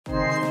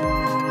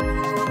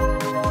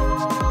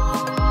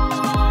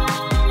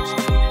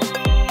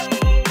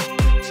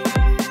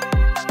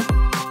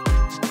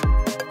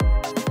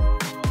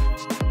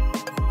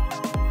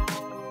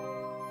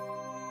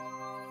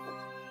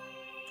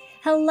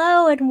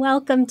and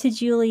welcome to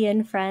Julie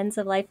and Friends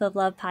of Life of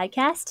Love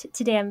podcast.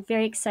 Today I'm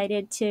very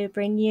excited to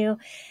bring you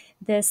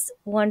this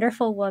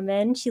wonderful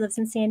woman. She lives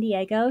in San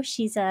Diego.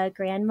 She's a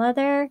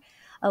grandmother,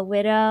 a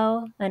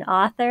widow, an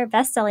author,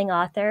 best-selling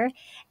author,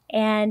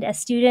 and a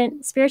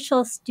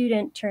spiritual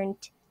student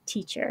turned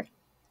teacher.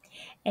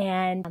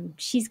 And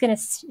she's going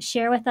to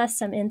share with us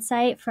some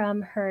insight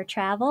from her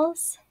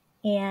travels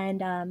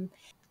and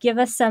give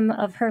us some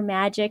of her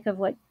magic of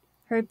what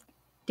her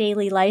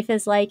daily life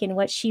is like and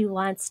what she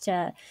wants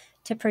to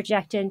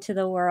project into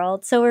the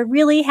world. So we're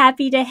really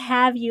happy to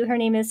have you. Her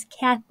name is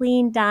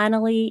Kathleen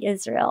Donnally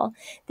Israel.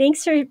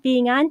 Thanks for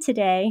being on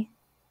today.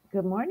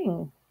 Good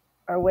morning,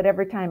 or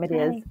whatever time it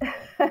is.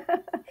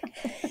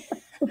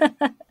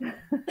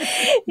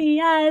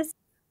 Yes.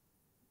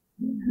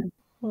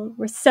 Well,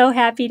 we're so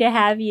happy to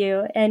have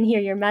you and hear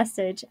your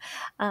message.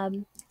 I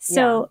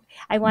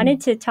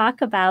wanted to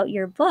talk about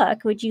your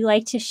book. Would you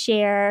like to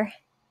share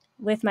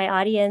with my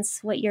audience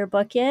what your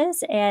book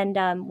is? And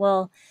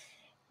we'll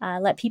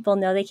let people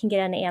know they can get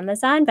on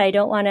Amazon. But I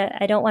don't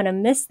want to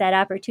miss that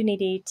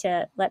opportunity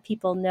to let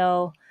people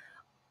know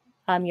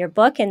your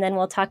book, and then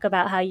we'll talk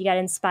about how you got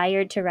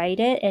inspired to write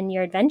it and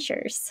your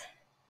adventures.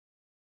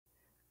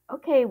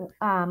 Okay,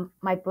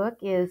 my book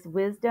is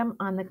Wisdom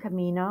on the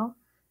Camino,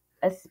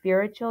 a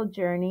spiritual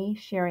journey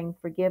sharing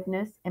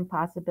forgiveness and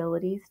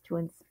possibilities to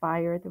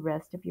inspire the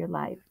rest of your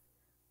life,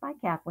 by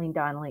Kathleen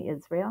Donnally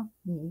Israel.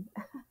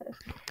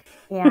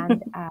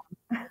 And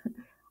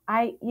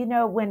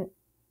when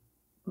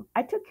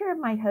I took care of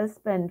my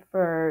husband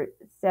for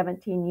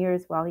 17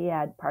 years while he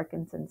had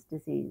Parkinson's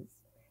disease,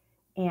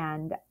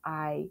 and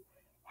I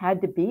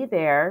had to be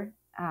there.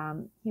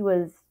 He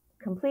was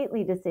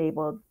completely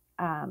disabled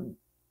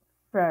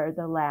for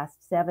the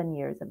last 7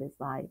 years of his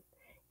life.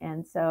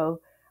 And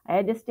so I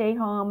had to stay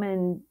home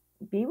and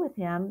be with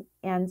him.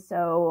 And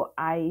so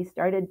I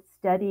started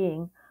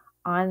studying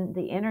on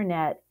the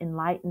internet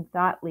enlightened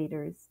thought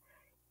leaders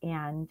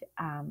and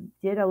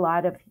did a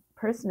lot of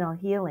personal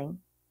healing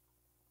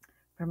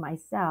for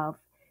myself.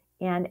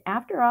 And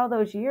after all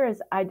those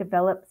years, I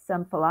developed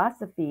some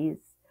philosophies,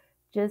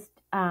 just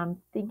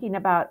thinking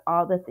about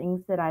all the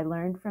things that I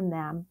learned from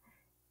them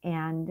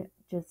and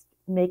just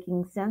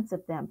making sense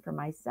of them for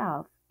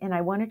myself. And I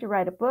wanted to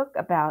write a book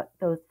about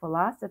those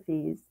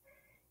philosophies,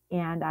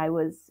 and I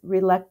was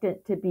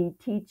reluctant to be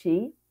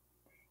teachy.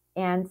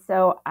 And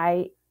so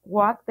I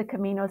walked the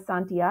Camino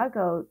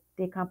Santiago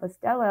de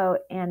Compostela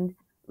and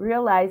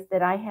realized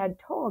that I had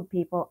told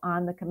people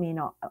on the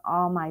Camino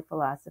all my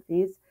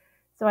philosophies.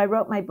 So I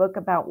wrote my book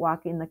about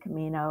walking the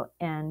Camino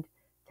and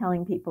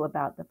telling people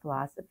about the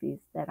philosophies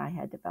that I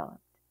had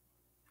developed.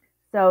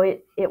 So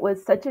it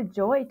was such a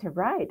joy to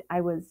write.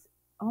 I was,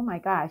 oh my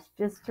gosh,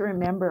 just to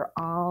remember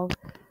all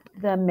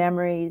the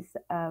memories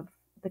of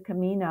the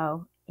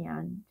Camino.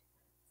 And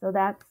so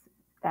that's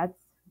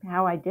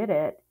how I did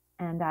it.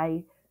 And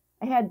I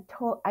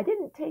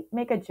didn't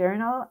make a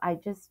journal. I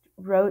just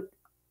wrote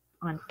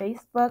on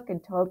Facebook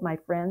and told my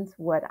friends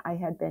what I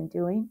had been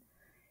doing.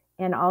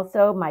 And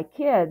also my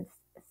kids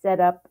set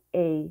up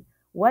a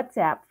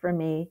WhatsApp for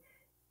me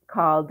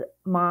called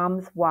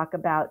Mom's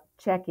Walkabout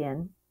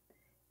Check-In.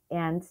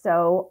 And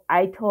so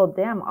I told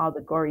them all the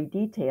gory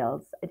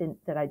details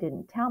that I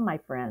didn't tell my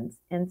friends.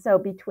 And so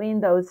between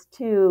those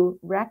two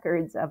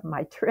records of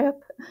my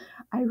trip,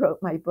 I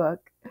wrote my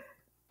book.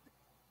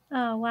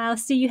 Oh, wow.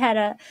 So you had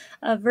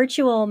a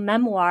virtual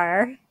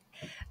memoir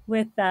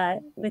with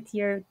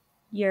your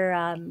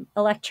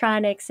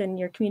electronics and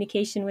your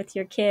communication with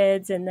your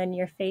kids, and then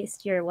your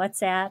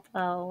WhatsApp.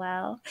 Oh,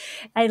 wow.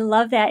 I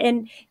love that.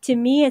 And to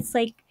me, it's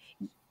like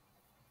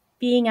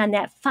being on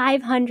that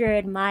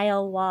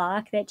 500-mile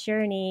walk, that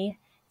journey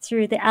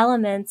through the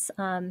elements.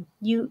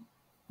 You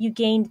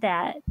gained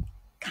that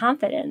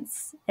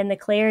confidence and the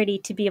clarity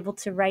to be able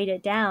to write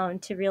it down,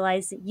 to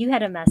realize that you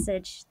had a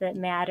message that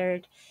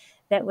mattered,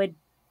 that would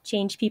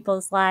change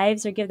people's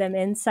lives or give them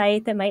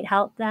insight that might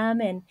help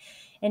them. And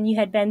you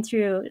had been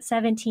through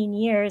 17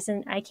 years,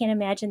 and I can't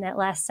imagine that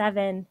last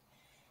 7,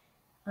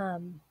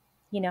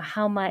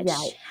 how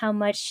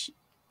much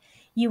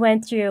you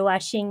went through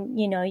watching,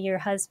 your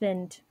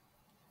husband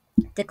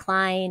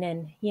decline.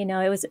 And,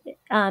 it was,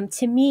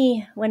 to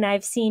me, when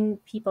I've seen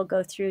people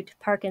go through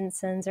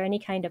Parkinson's or any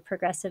kind of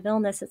progressive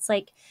illness, it's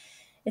like,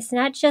 it's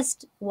not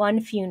just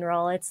one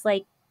funeral. It's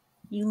like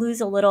you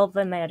lose a little of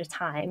them at a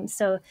time.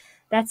 So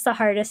that's the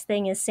hardest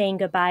thing, is saying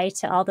goodbye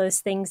to all those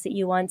things that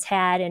you once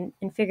had, and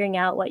figuring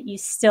out what you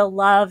still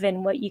love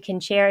and what you can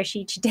cherish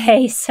each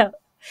day. So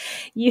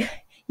you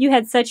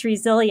had such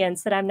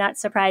resilience that I'm not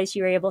surprised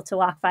you were able to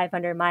walk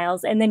 500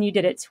 miles, and then you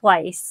did it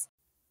twice.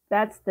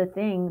 That's the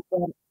thing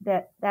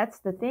that's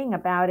the thing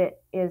about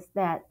it, is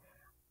that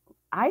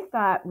I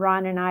thought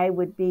Ron and I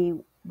would be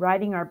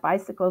riding our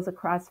bicycles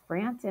across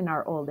France in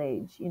our old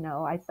age.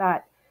 I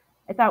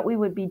thought we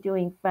would be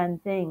doing fun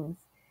things.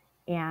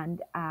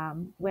 And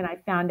when I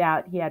found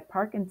out he had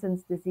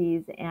Parkinson's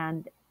disease,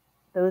 and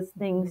those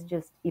things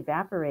just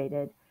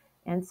evaporated.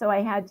 And so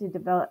I had to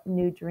develop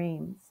new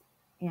dreams.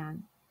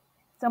 And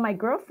so my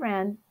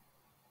girlfriend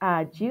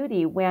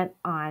Judy went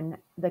on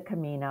the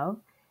Camino,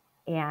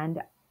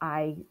 and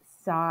I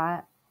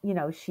saw,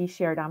 she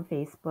shared on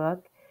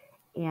Facebook,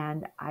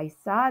 and I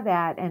saw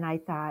that, and I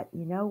thought,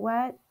 you know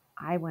what?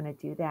 I want to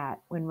do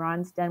that. When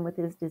Ron's done with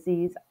his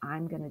disease,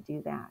 I'm going to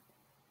do that.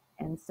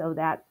 And so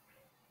that,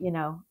 you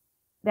know,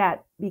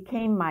 that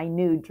became my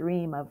new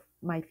dream of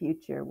my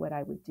future, what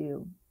I would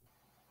do.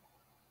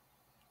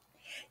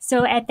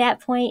 So at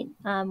that point,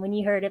 when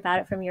you heard about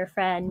it from your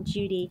friend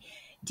Judy,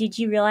 did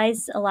you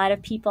realize a lot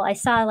of people? I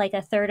saw like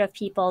a third of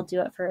people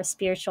do it for a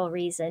spiritual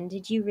reason.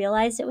 Did you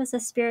realize it was a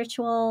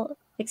spiritual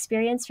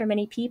experience for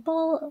many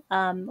people,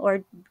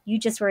 or you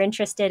just were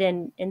interested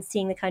in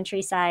seeing the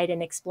countryside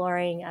and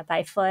exploring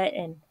by foot?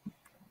 And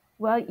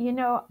Well,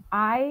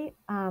 I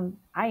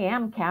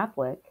am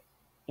Catholic,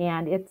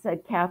 and it's a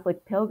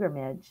Catholic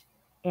pilgrimage,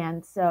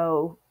 and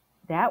so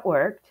that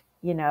worked,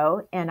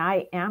 And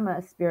I am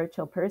a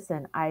spiritual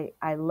person.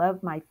 I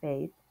love my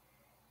faith,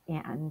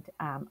 and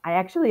I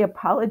actually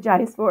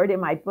apologize for it in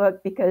my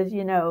book because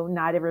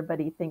not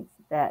everybody thinks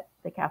that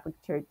the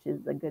Catholic Church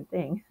is a good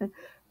thing,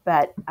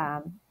 but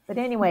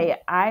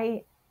anyway,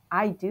 I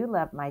do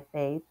love my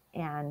faith,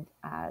 and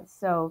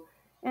so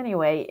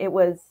anyway, it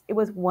was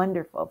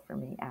wonderful for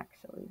me,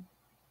 actually.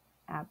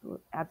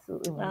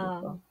 Absolutely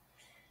wonderful.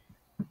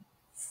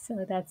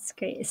 so that's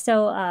great.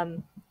 So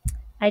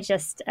I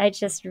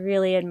just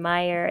really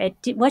admire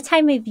it. What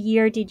time of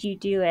year did you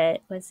do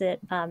it? Was it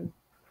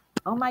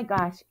Oh my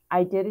gosh,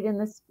 I did it in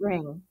the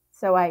spring.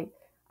 So I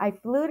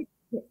flew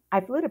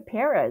to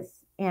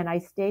Paris, and I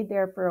stayed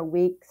there for a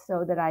week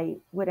so that I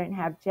wouldn't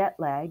have jet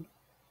lag.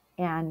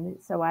 And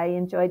so I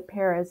enjoyed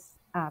Paris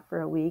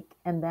for a week,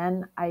 and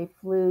then I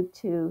flew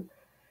to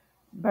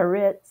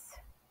Biarritz,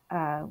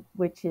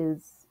 which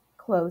is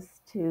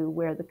close to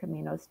where the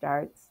Camino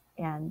starts,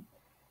 and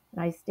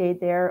I stayed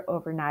there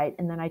overnight.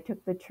 And then I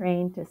took the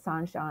train to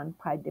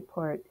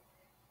Saint-Jean-Pied-de-Port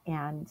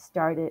and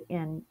started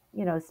and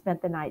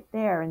spent the night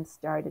there and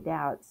started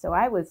out. So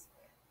I was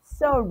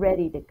so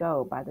ready to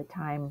go by the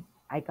time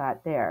I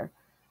got there.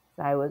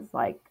 So I was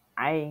like,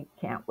 I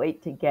can't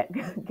wait to get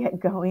get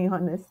going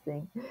on this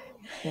thing.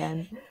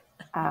 And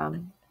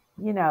um,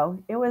 you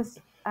know, it was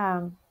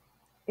a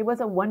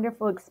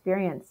wonderful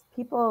experience.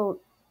 People,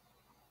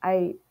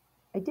 I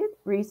I did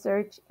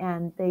research,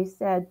 and they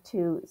said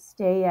to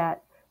stay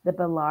at the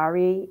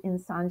Bellari in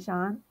Saint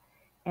Jean,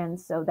 and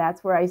so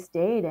that's where I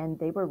stayed, and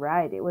they were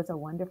right. It was a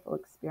wonderful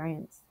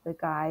experience. The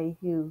guy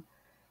who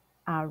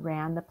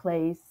ran the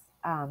place,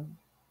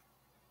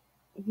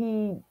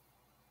 he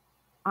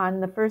on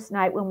the first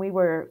night when we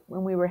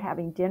were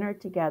having dinner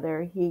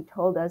together, he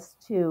told us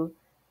to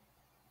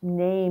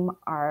name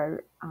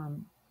our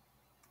um,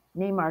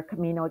 name our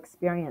Camino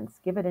experience,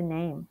 give it a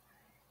name.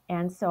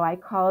 And so I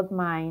called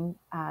mine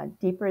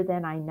Deeper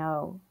Than I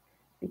Know,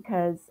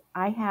 because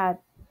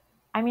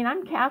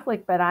I'm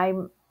Catholic, but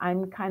I'm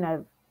kind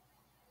of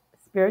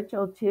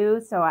spiritual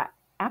too. So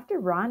after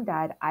Ron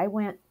died, I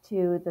went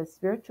to the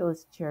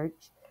spiritualist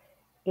church,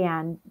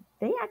 and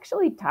they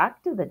actually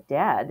talked to the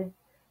dead.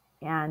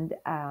 And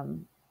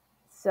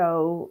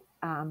so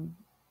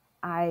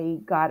I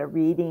got a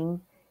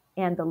reading,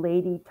 and the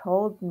lady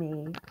told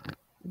me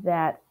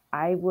that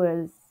I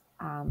was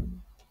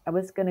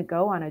going to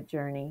go on a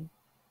journey,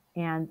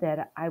 and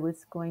that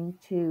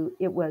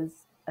it was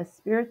a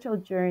spiritual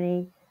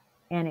journey,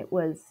 and it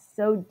was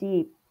so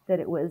deep that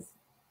it was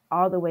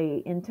all the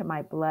way into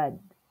my blood,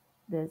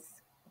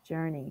 this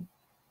journey.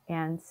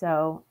 And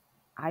so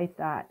I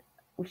thought,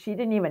 well, she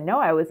didn't even know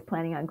I was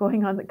planning on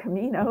going on the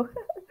Camino.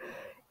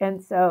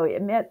 And so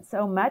it meant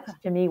so much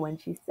to me when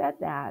she said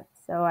that.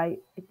 So I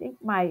think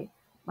my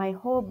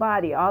whole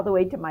body, all the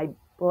way to my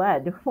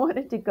blood,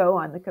 wanted to go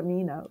on the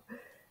Camino.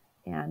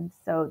 And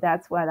so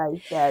that's what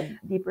I said,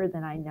 Deeper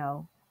Than I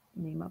Know,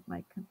 name of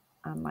my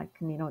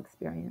Camino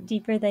experience.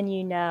 deeper than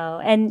you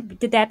know? And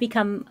did that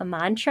become a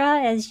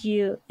mantra as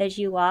you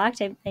walked?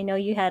 I know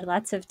you had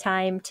lots of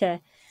time to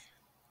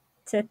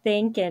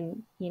think,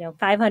 and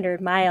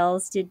 500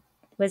 miles.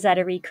 Was that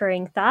a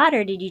recurring thought,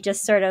 or did you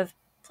just sort of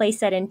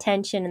place that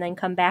intention and then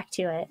come back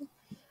to it?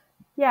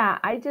 Yeah,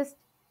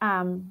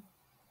 um,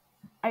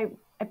 I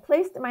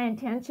placed my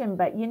intention,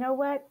 but you know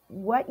what?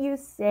 What you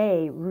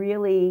say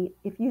really,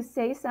 if you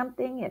say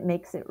something, it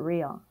makes it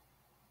real.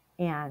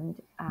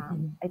 And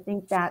I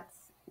think that's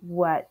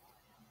what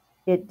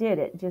it did.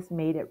 It just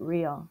made it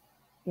real,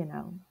 you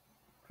know,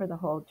 for the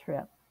whole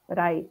trip. But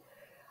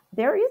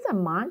there is a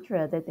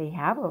mantra that they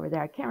have over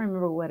there. I can't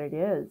remember what it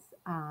is.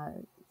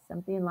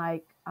 Something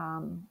like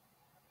all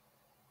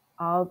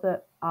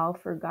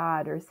for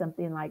God, or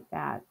something like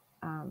that.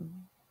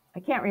 I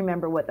can't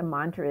remember what the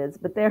mantra is,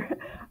 but there,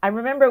 I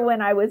remember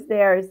when I was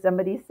there,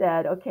 somebody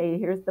said, "Okay,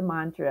 here's the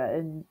mantra,"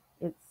 and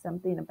it's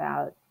something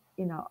about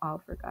all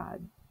for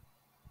God.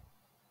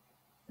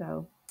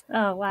 So,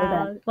 Oh so that's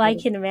wow! Well, what I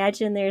it. can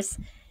imagine there's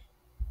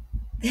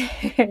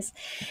there's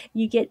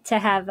you get to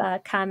have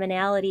a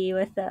commonality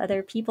with the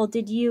other people.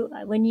 Did you,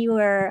 when you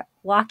were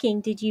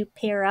walking, did you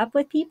pair up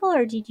with people,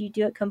 or did you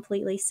do it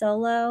completely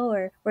solo,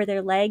 or were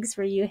there legs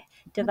where you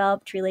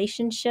developed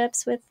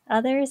relationships with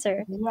others,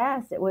 or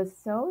Yes, it was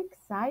so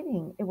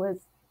exciting. It was,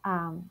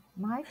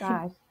 my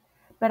gosh.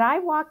 But I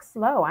walk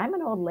slow. I'm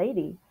an old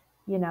lady.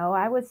 You know,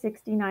 I was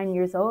 69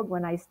 years old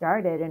when I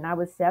started, and I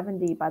was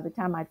 70 by the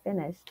time I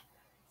finished.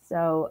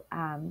 So,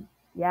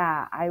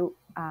 yeah,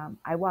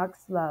 I walk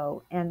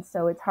slow. And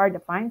so it's hard to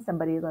find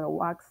somebody that'll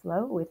walk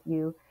slow with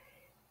you.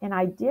 And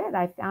I did.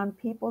 I found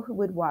people who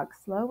would walk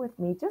slow with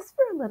me just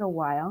for a little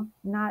while,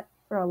 not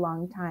for a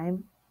long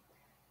time.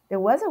 There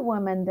was a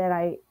woman that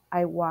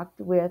I walked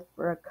with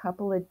for a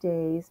couple of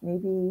days,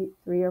 maybe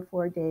 3 or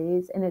 4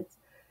 days, and it's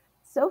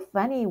so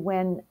funny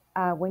when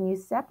you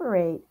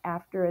separate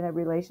after in a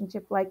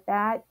relationship like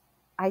that.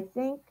 I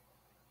think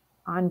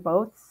on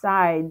both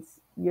sides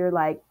you're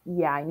like,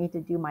 yeah, I need to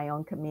do my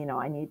own Camino.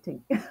 I need to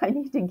I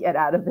need to get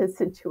out of this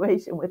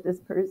situation with this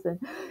person,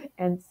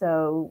 and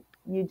so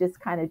you just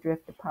kind of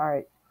drift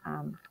apart.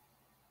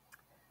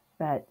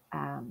 But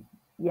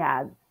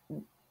yeah,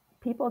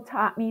 people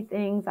taught me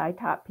things. I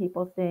taught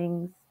people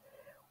things.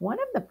 One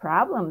of the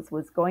problems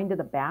was going to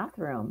the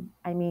bathroom.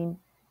 I mean,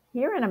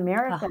 here in oh,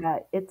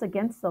 America, it's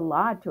against the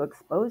law to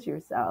expose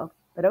yourself.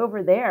 But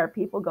over there,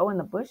 people go in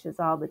the bushes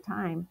all the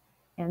time.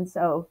 And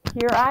so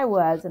here I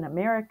was, an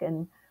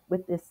American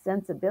with this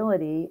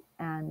sensibility,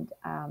 and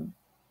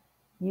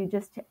you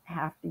just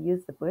have to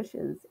use the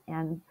bushes.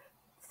 And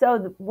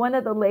so one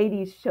of the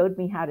ladies showed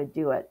me how to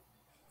do it.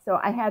 So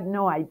I had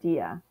no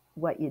idea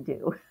what you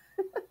do.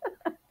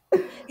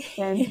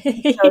 And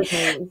she showed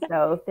me.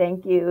 So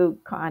thank you,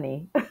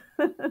 Connie.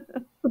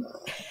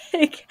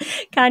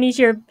 Connie's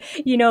your,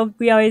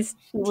 we always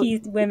She,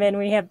 tease women,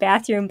 we have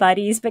bathroom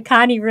buddies, but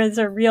Connie was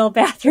a real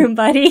bathroom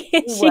buddy.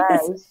 She She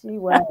was. was, she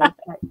was.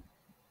 But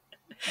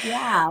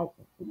yeah,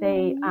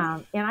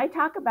 and I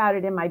talk about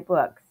it in my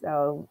book.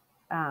 So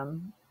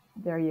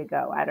there you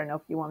go. I don't know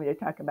if you want me to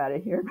talk about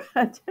it here,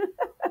 but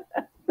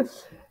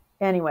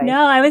anyway,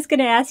 No, I was going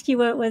to ask you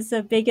what was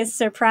the biggest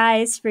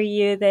surprise for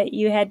you that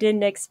you had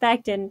didn't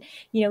expect, and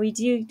we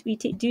do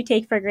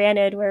take for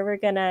granted where we're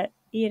gonna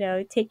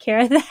take care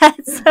of that.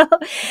 So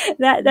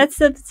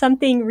that's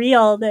something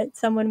real that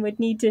someone would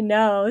need to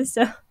know.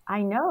 So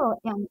I know.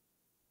 And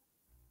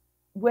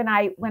when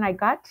I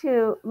got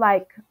to,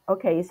 like,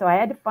 okay, so I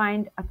had to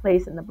find a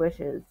place in the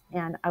bushes,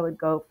 and I would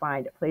go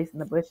find a place in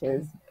the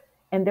bushes,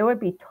 and there would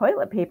be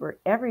toilet paper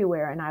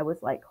everywhere, and I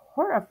was like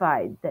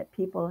horrified that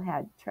people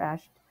had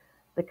trashed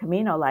the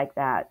Camino like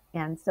that.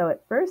 And so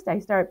at first I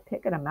started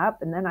picking them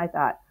up, and then I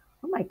thought,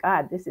 oh my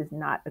God, this is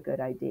not a good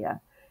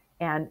idea.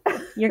 And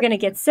you're gonna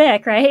get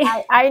sick, right?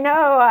 I know.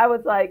 I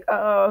was like,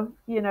 oh,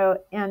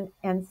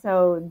 and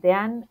so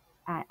then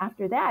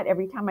after that,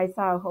 every time I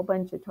saw a whole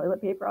bunch of toilet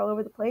paper all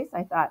over the place,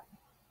 I thought,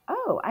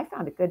 oh, I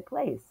found a good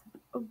place.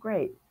 Oh,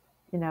 great,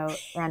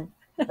 and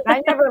but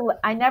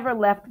I never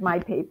left my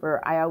paper.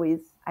 I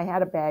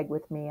had a bag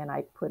with me and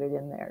I put it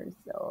in there.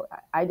 So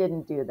I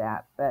didn't do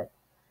that, but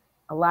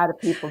a lot of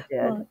people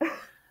did. Well,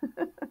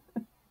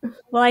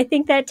 Well, I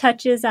think that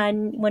touches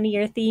on one of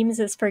your themes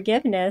is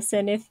forgiveness,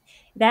 and if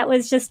that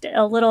was just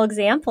a little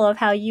example of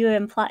how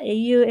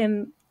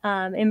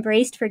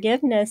embraced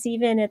forgiveness,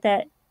 even at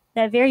that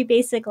very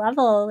basic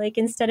level, like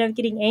instead of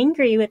getting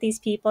angry with these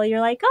people,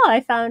 you're like, oh,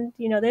 I found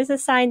there's a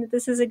sign that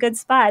this is a good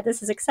spot,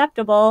 this is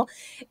acceptable,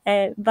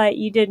 but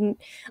you didn't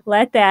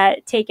let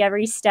that take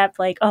every step.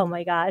 Like, oh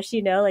my gosh,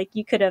 like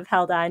you could have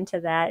held on to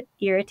that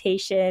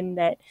irritation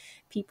that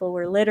people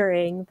were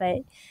littering,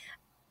 but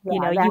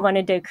Yeah, you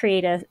wanted to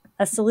create a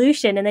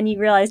solution, and then you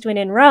realized when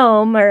in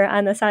Rome or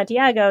on the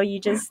Santiago,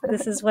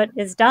 this is what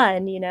is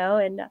done,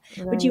 and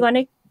would you right.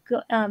 want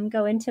to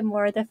go into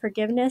more of the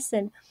forgiveness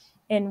and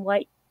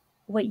what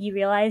you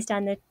realized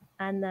on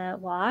the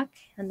walk,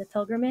 on the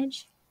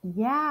pilgrimage?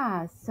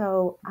 Yeah.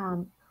 So,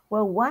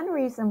 well, one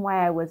reason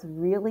why I was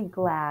really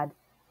glad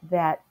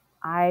that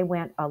I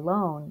went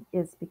alone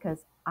is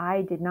because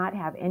I did not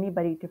have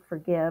anybody to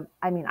forgive.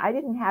 I mean, I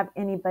didn't have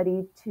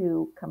anybody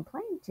to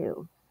complain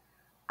to.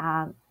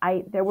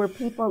 I There were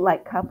people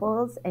like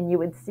couples, and you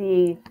would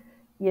see,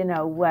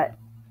 what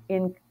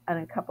in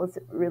a couple's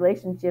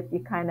relationship, you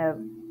kind of,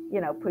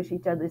 push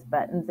each other's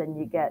buttons, and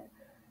you get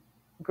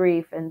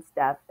grief and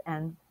stuff,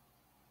 and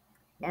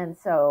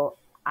so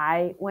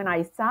when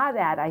I saw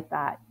that, I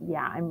thought,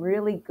 yeah, I'm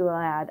really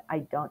glad I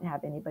don't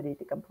have anybody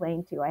to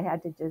complain to. I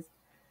had to just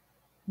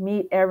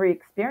meet every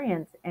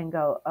experience and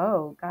go,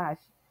 oh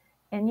gosh.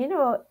 And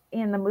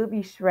in the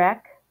movie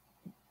Shrek,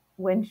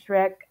 when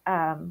Shrek,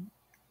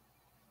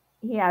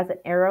 he has an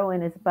arrow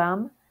in his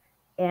bum,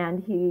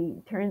 and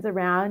he turns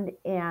around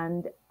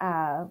and,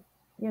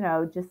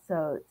 just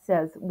so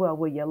says, well,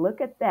 will you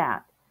look at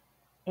that?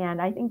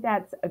 And I think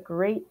that's a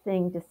great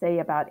thing to say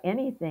about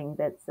anything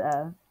that's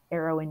a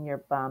arrow in your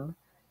bum,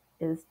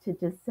 is to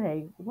just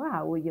say,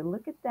 wow, will you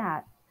look at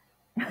that?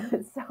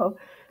 So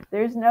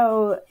there's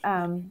no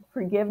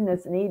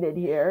forgiveness needed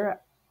here.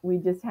 We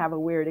just have a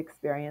weird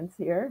experience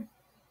here.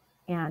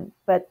 And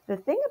but the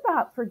thing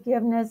about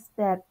forgiveness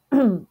that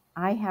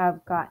I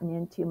have gotten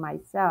into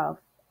myself,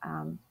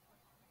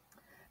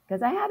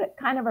 because I had a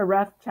kind of a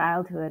rough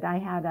childhood. I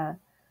had a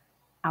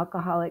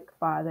alcoholic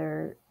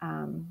father.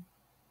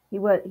 He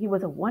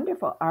was a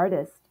wonderful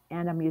artist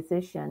and a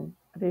musician,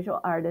 a visual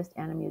artist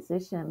and a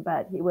musician,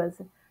 but he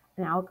was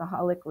an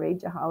alcoholic,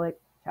 rageaholic,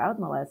 child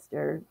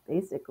molester,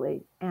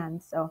 basically.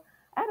 And so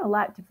I had a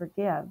lot to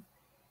forgive.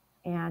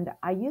 And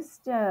I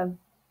used to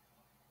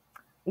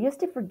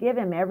forgive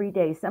him every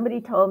day.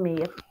 Somebody told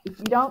me if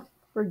you don't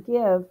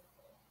forgive,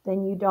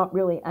 then you don't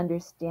really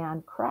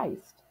understand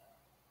Christ.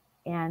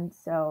 And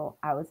so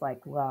I was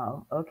like,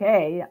 well,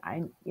 okay,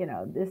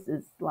 this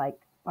is like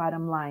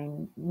bottom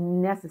line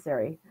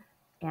necessary.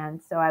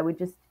 And so I would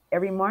just,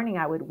 every morning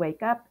I would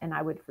wake up and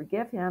I would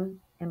forgive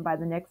him. And by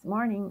the next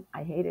morning,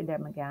 I hated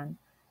him again.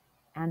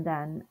 And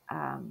then,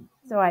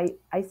 so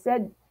I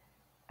said,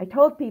 I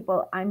told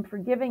people I'm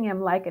forgiving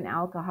him like an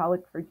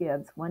alcoholic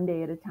forgives, one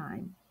day at a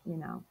time.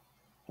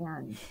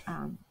 And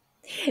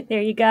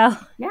There you go.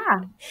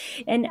 yeah,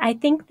 And I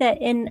think that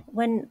in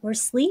when we're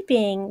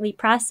sleeping, we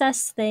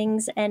process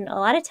things, and a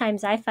lot of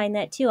times I find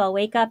that too. I'll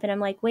wake up and I'm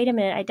like, "Wait a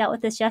minute, I dealt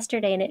with this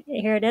yesterday, and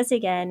here it is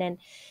again."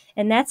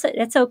 And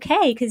that's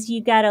okay because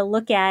you got to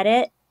look at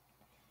it,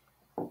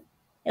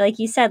 like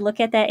you said, look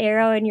at that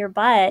arrow in your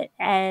butt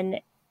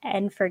and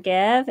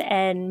forgive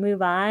and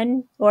move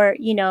on, or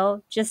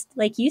just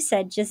like you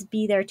said, just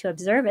be there to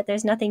observe it.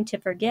 There's nothing to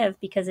forgive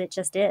because it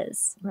just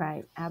is.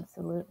 right,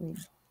 absolutely.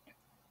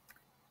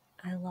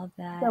 I love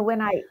So that.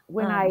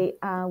 when I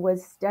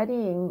was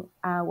studying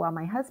while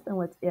my husband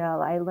was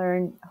ill, I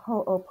learned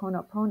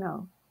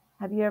Ho'oponopono.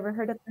 Have you ever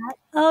heard of that?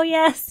 Oh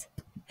yes,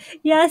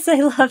 yes, I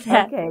love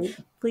that. Okay,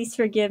 Please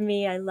forgive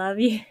me. I love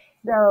you.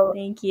 so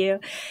Thank you.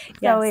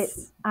 so it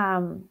Yes.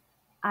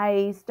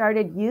 I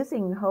started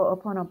using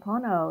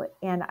Ho'oponopono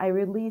and I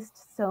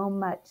released so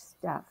much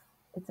stuff.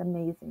 It's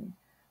amazing.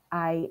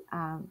 I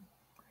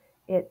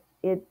it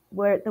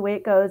where the way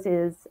it goes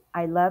is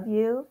I love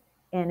you,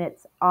 and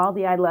it's all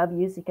the I love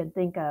yous you can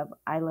think of.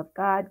 I love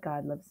God,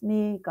 God loves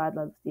me, God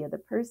loves the other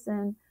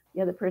person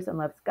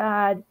loves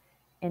God.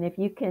 And if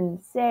you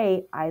can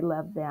say I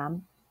love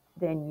them,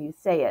 then you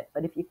say it.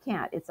 But if you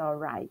can't, it's all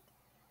right.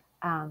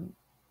 um,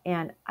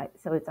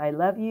 so it's I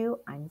love you,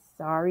 I'm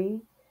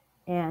sorry.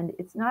 And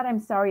it's not I'm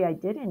sorry I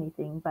did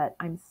anything, but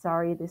I'm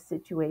sorry this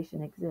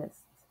situation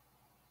exists.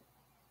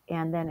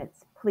 And then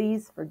it's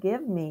please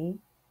forgive me.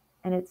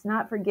 And it's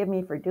not forgive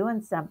me for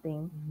doing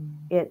something,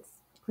 it's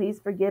please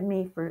forgive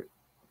me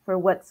for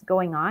what's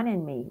going on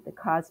in me that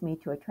caused me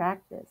to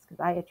attract this, because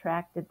I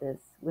attracted this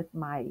with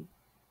my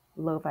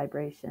low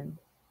vibration.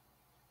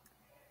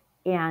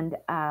 And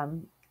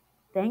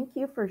thank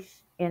you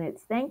and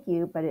it's thank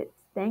you, but it's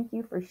thank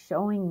you for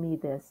showing me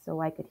this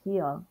so I could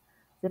heal.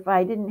 If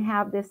I didn't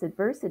have this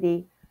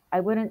adversity, I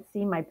wouldn't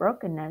see my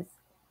brokenness,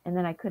 and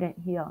then I couldn't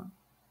heal.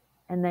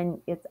 And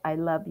then it's I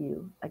love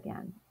you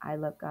again. I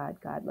love God,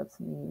 God loves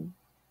me,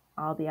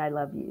 all the I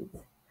love yous.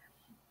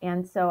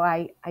 And so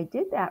I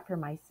did that for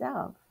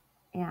myself.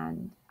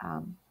 And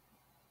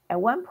at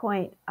one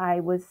point,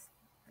 I was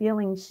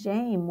feeling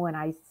shame when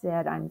I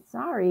said I'm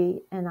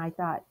sorry. And I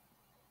thought,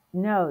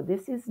 no,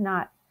 this is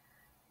not,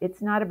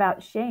 it's not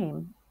about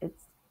shame.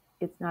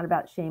 It's not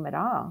about shame at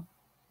all.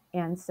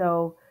 And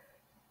so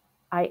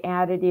I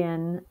added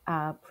in,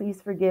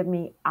 please forgive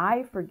me,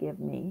 I forgive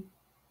me.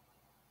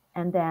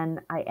 And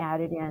then I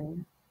added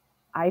in,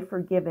 I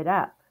forgive it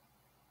up.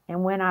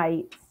 And when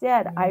I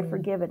said, I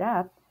forgive it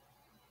up,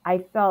 I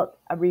felt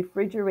a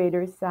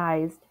refrigerator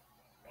sized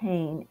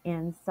pain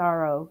and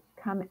sorrow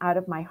come out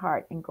of my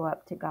heart and go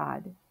up to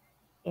God.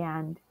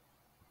 And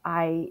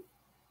I,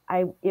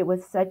 it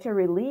was such a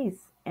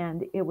release,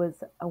 and it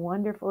was a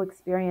wonderful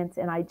experience.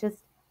 And I just,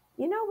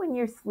 when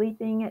you're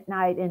sleeping at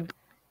night and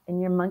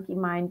your monkey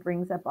mind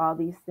brings up all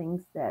these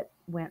things that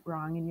went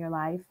wrong in your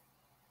life.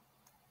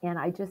 And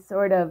I just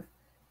sort of,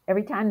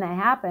 every time that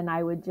happened,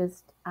 I would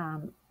just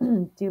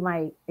do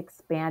my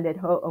expanded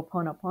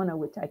Ho'oponopono,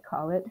 which I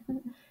call it.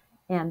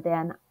 And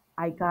then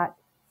I got,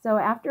 so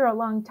after a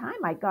long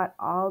time, I got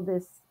all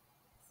this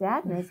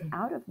sadness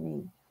out of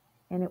me.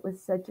 And it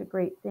was such a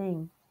great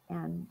thing.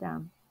 And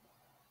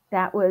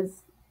that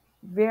was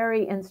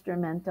very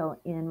instrumental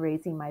in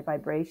raising my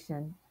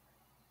vibration.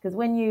 Because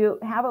when you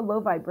have a low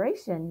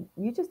vibration,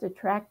 you just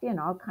attract in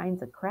all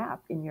kinds of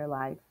crap in your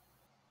life.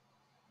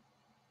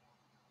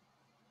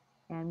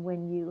 And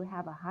when you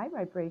have a high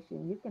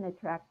vibration, you can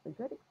attract the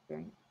good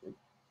experiences.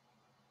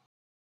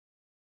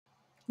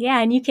 Yeah,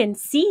 and you can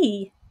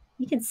see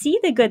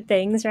the good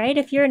things, right?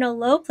 If you're in a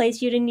low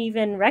place, you didn't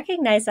even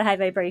recognize the high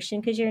vibration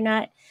because you're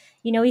not,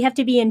 you have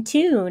to be in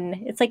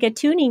tune. It's like a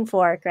tuning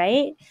fork,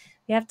 right?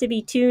 You have to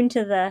be tuned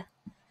to the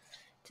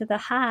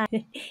high.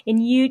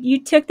 And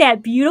you took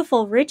that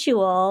beautiful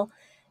ritual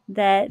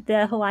that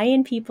the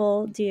Hawaiian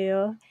people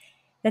do,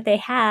 that they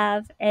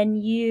have,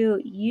 and you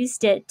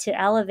used it to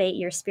elevate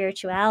your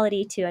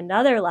spirituality to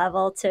another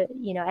level, to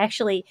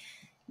actually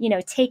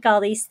take all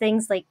these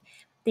things, like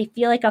they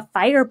feel like a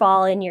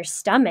fireball in your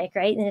stomach,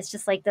 right? And it's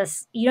just like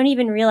this, you don't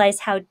even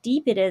realize how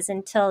deep it is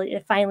until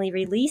it finally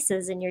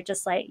releases. And you're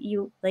just like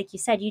you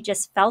said, you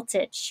just felt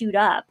it shoot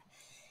up.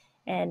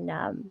 And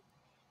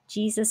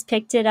Jesus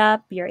picked it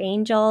up, your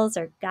angels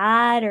or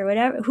God or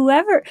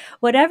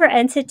whatever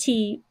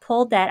entity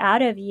pulled that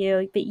out of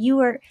you, but you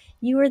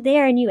were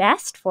there and you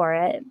asked for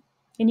it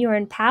and you were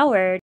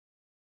empowered.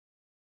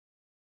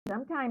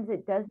 Sometimes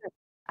it doesn't,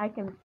 I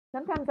can,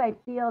 sometimes I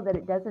feel that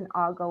it doesn't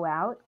all go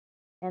out.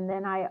 And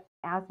then I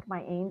ask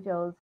my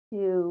angels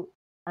to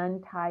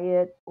untie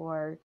it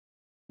or,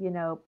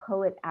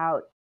 pull it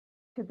out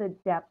to the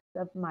depths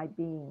of my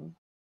being,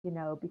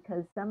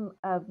 because some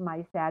of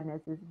my sadness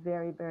is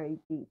very, very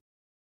deep.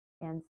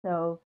 And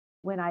so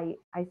when I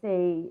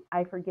say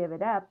I forgive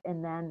it up,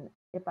 and then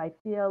if I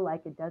feel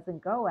like it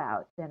doesn't go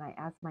out, then I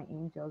ask my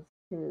angels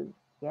to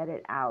get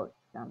it out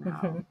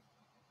somehow.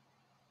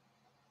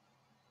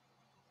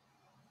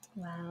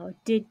 Wow.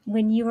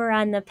 When you were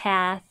on the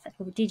path,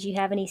 did you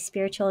have any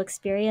spiritual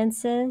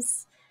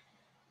experiences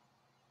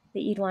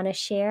that you'd want to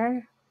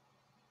share?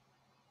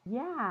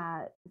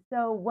 Yeah.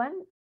 So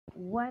one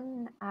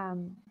one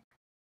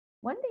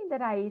thing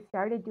that I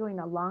started doing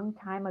a long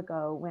time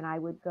ago when I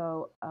would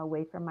go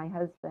away from my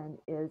husband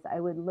is I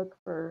would look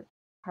for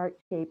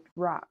heart-shaped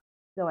rocks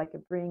so I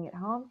could bring it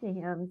home to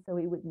him so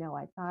he would know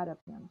I thought of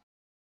him.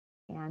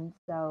 And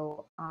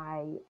so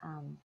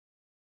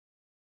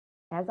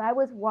as I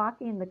was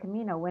walking the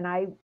Camino, when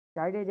I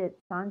started at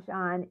San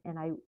Juan and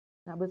I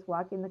was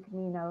walking the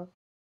Camino,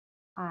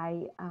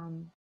 I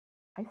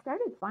I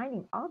started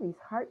finding all these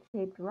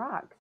heart-shaped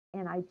rocks,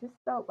 and I just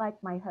felt like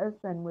my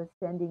husband was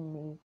sending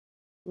me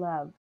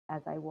love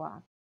as I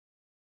walked.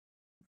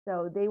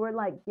 So they were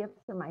like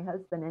gifts from my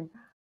husband, and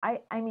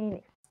I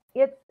mean,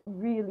 it's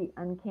really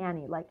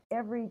uncanny. Like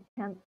every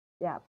 10th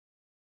step,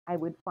 I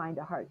would find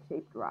a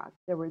heart-shaped rock.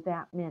 There were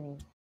that many,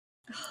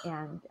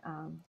 and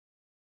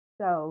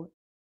so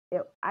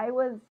I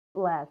was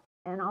blessed.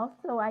 And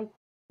also, I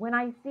when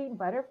I see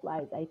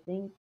butterflies, I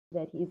think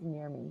that he's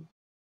near me,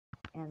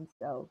 and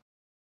so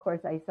of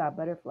course I saw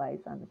butterflies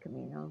on the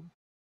Camino,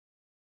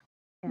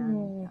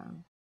 and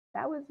Mm.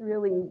 that was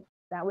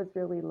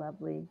really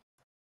lovely.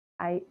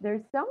 I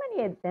There's so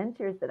many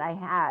adventures that I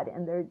had,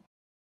 and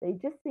they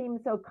just seem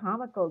so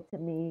comical to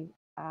me.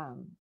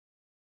 Um,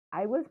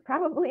 I was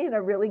probably in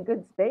a really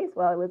good space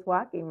while I was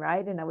walking,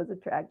 right? And I was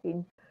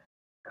attracting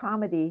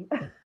comedy.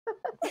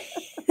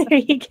 There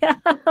you go.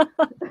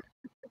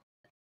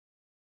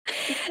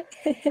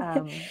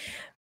 um,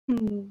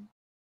 Hmm.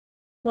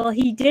 Well,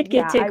 he did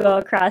get yeah, to go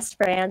across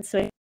France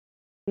with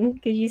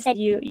because you said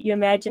you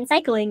imagined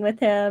cycling with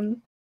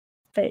him,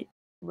 but this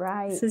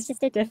right. was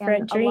just a And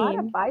different dream. a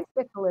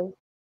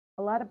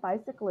lot of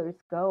bicyclers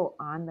go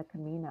on the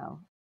Camino.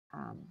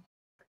 Um,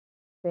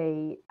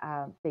 they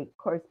of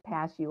course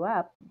pass you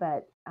up,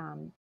 but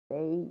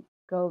they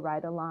go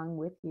right along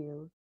with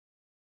you.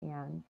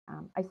 And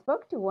I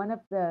spoke to one of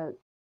the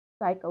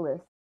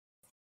cyclists,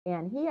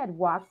 and he had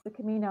walked the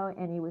Camino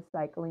and he was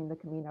cycling the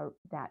Camino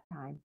that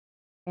time.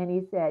 And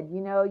he said,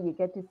 you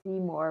get to see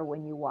more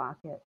when you walk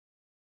it.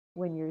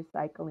 When you're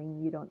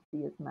cycling, you don't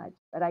see as much.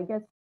 But I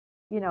guess,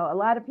 a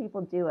lot of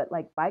people do it.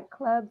 Like bike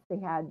clubs, they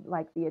had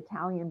like the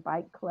Italian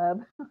bike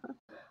club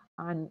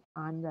on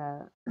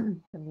the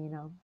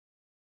Camino.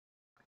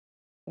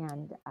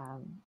 And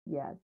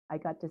yes, I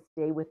got to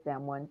stay with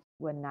them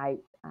one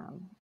night.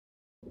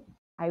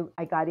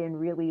 I got in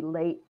really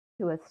late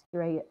to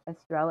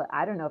Estrella.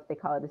 I don't know if they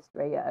call it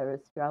Estrella or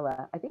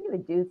Estrella. I think they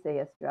do say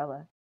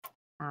Estrella.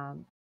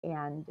 Um,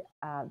 and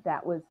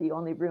that was the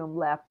only room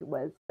left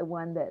was the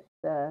one that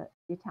the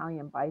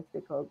Italian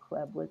Bicycle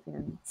Club was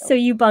in. So So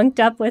you bunked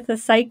up with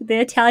the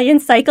Italian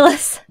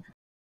cyclist.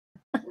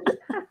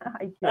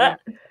 I did.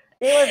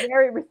 They were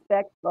very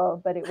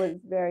respectful, but it was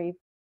very,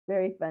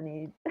 very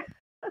funny.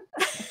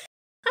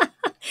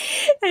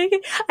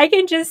 I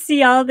can just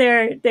see all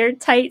their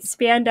tight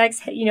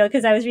spandex,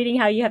 because I was reading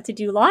how you have to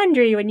do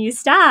laundry when you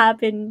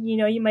stop, and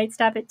you might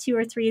stop at 2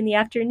 or 3 in the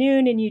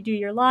afternoon, and you do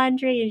your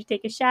laundry and you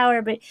take a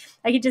shower. But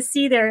I could just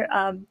see their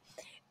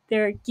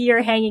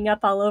gear hanging up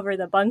all over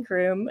the bunk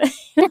room.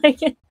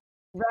 Right.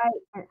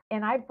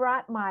 And I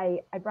brought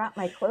my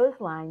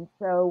clothesline,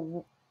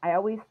 so I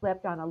always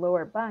slept on a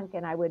lower bunk,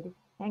 and I would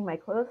hang my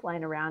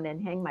clothesline around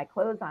and hang my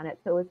clothes on it.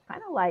 So it's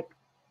kind of like,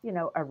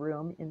 a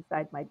room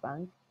inside my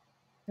bunk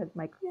because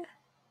my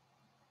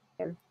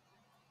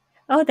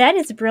Oh, that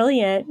is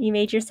brilliant! You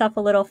made yourself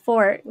a little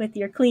fort with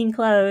your clean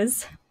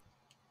clothes.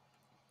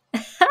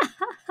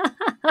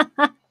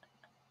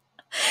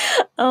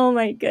 Oh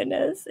my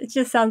goodness. It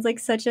just sounds like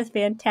such a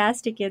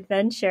fantastic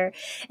adventure.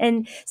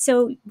 And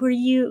so were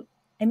you,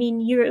 I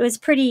mean, it was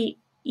pretty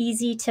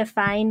easy to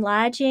find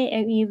lodging,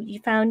 and you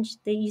found,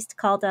 they used to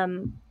call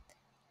them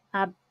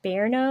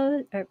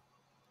Aberno or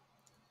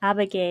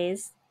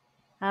Abergays,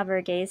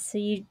 Abergays. So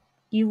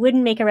you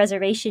wouldn't make a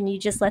reservation, you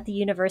just let the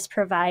universe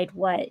provide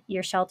what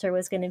your shelter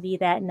was going to be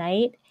that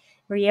night.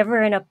 Were you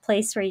ever in a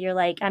place where you're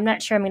like, I'm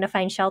not sure I'm going to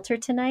find shelter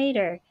tonight,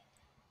 or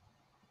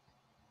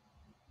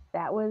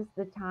that was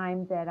the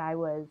time that I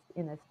was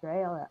in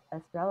Australia,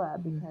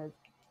 Mhm. because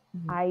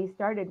Mhm. I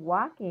started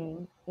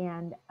walking,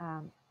 and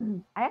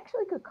I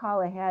actually could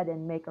call ahead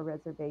and make a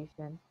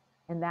reservation.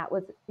 And that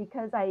was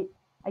because I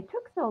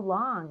took so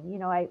long.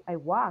 I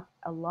walked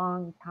a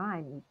long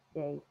time each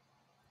day.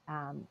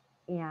 Um,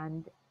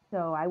 and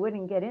so I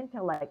wouldn't get in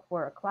till like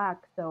 4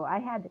 o'clock. So I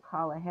had to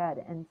call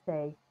ahead and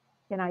say,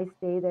 can I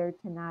stay there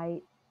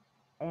tonight?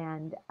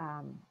 And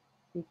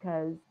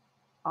because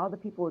all the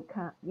people would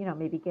come,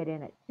 maybe get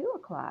in at 2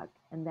 o'clock.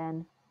 And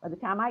then by the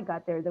time I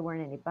got there, there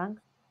weren't any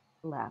bunks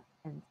left.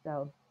 And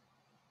so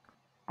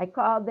I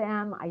called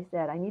them. I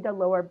said, I need a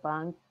lower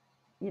bunk.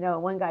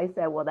 One guy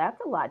said, well, that's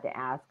a lot to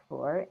ask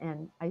for.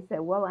 And I said,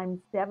 well,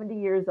 I'm 70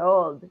 years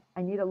old.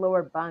 I need a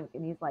lower bunk.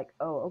 And he's like,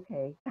 oh,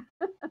 okay.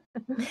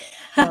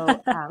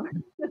 So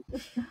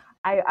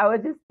I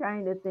was just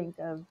trying to think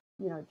of,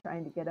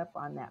 trying to get up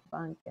on that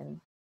bunk.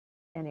 And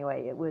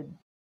anyway,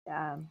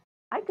 um,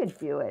 I could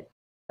do it,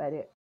 but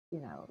it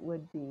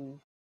would be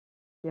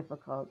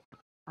difficult.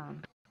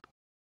 Um,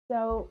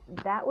 so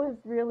that was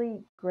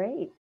really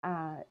great.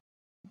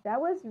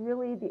 That was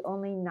really the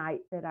only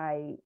night that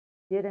I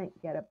didn't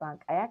get a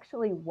bunk. I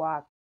actually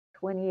walked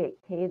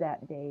 28K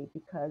that day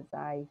because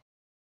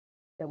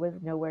there was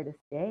nowhere to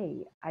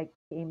stay. I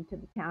came to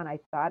the town I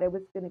thought I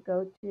was going to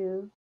go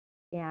to,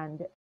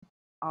 and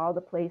all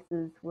the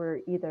places were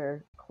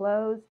either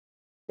closed.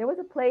 There was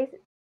a place,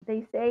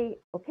 they say,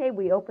 okay,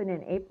 we open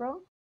in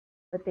April,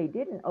 but they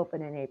didn't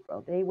open in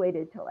April. They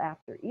waited till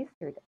after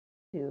Easter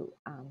to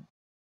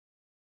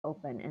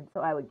open. And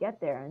so I would get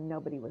there and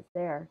nobody was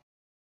there.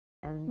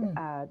 And Hmm.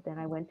 then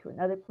I went to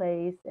another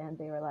place and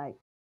they were like,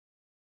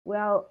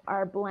 well,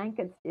 our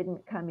blankets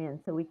didn't come in,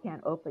 so we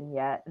can't open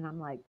yet. And I'm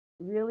like,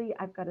 really?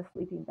 I've got a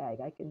sleeping bag.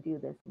 I can do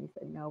this. And he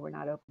said, no, we're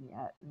not open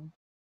yet.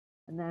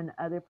 And then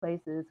other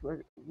places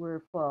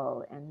were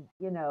full. And,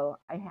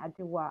 I had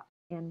to walk.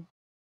 And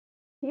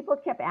people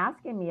kept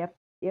asking me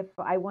if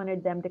I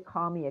wanted them to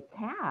call me a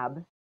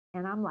cab.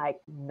 And I'm like,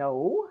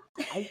 no,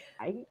 I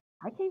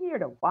came here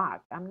to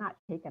walk. I'm not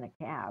taking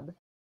a cab.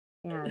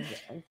 And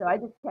so I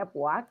just kept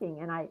walking,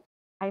 and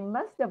I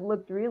must have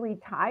looked really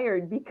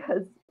tired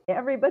because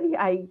everybody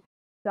I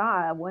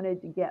saw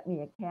wanted to get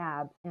me a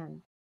cab.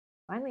 And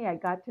finally I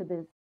got to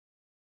this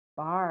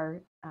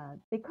bar.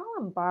 They call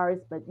them bars,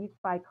 but you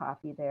buy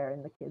coffee there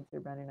and the kids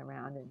are running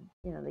around,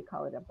 and they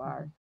call it a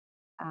bar.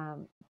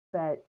 Mhm.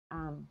 But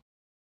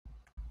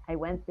I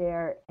went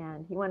there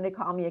and he wanted to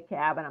call me a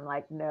cab, and I'm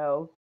like,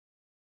 no.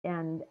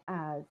 And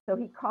so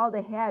he called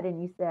ahead and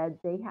he said,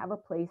 they have a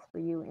place for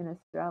you in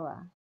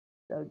Estrella.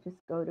 So just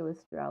go to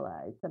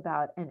Estrella. It's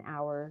about an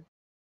hour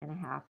and a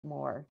half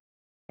more.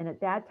 And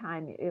at that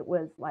time, it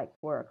was like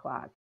 4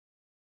 o'clock.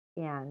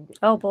 And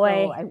Oh so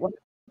boy. I was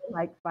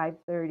like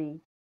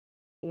 5:30.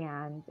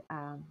 And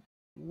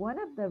one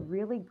of the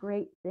really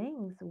great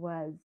things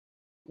was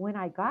when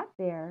I got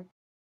there,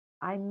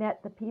 I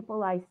met the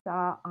people I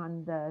saw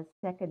on the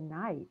second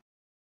night.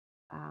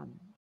 Um,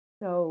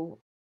 so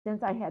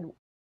since I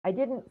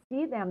didn't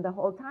see them the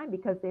whole time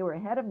because they were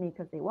ahead of me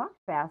because they walked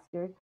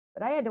faster,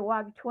 but I had to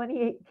walk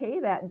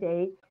 28K that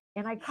day,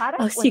 and I caught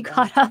Oh, up so you with them.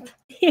 caught up.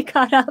 You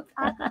caught up.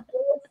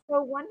 It was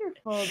so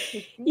wonderful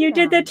to see You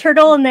did the them.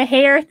 turtle in the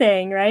hair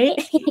thing, right?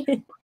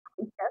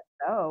 I guess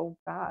so,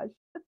 gosh.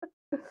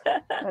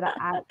 But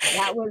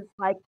that was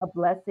like a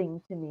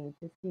blessing to me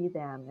to see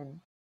them.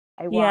 And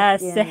I walked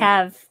Yes, to in, and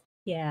have,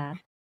 yeah,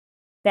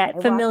 that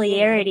I walked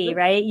in, and the familiarity, first,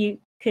 right? You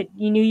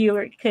knew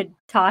could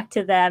talk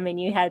to them and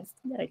you had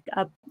like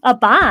a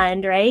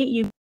bond, right?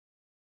 Even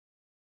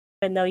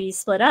though you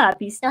split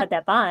up, you still had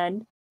that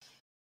bond.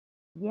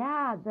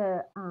 yeah,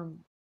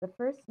 the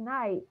first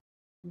night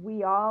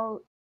we all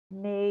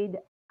made,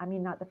 I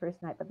mean, not the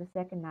first night, but the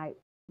second night,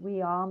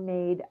 we all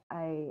made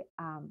a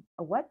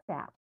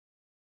WhatsApp.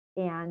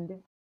 And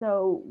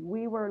so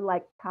we were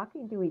like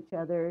talking to each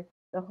other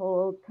the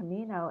whole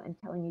Camino and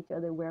telling each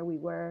other where we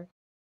were.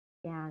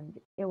 And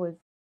it was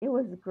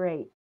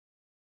great.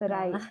 But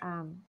I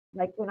Uh,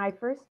 like when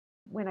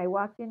I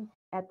walked in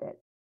at that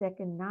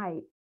second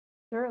night,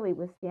 Shirley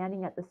was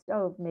standing at the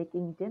stove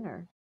making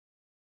dinner.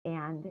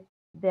 And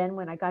then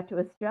when I got to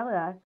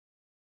Australia,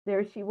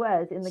 there she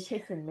was in the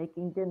kitchen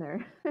making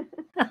dinner.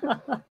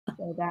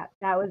 So that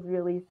was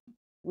really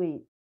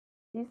sweet.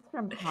 She's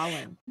from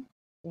Holland,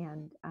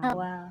 and oh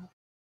wow.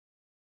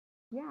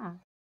 yeah.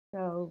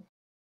 So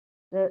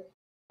the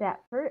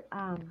that first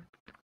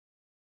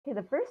okay,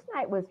 the first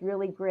night was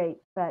really great,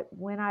 but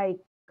when I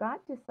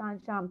got to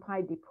Saint Jean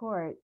Pied de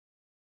Port,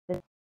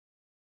 the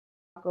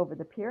walk over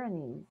the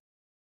Pyrenees,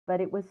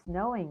 but it was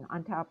snowing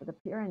on top of the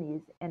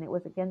Pyrenees, and it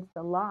was against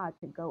the law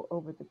to go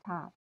over the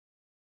top.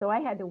 So I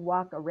had to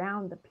walk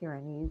around the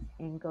Pyrenees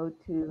and go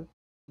to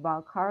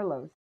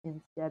Valcarlos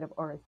instead of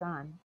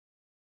Orison.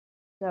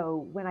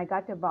 So when I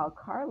got to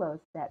Valcarlos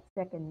that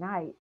second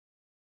night,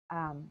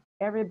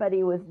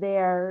 everybody was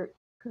there,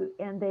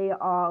 and they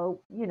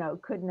all,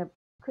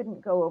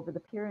 couldn't go over the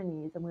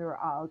Pyrenees, and we were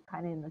all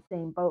kind of in the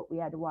same boat. We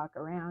had to walk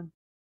around,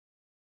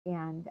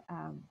 and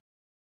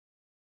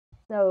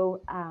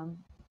so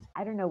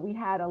I don't know, we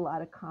had a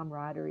lot of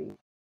camaraderie.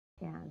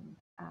 And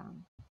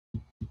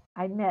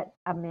I met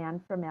a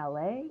man from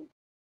LA,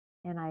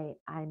 and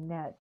I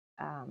met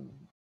um,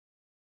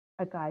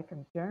 a guy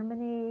from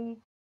Germany,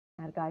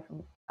 and a guy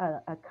from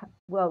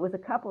well, it was a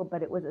couple,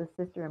 but it was a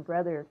sister and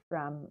brother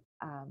from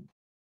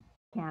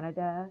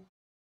Canada,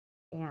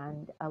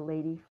 and a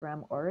lady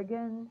from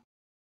Oregon.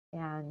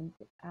 And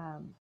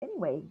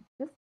anyway,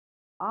 just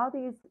all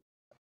these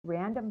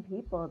random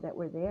people that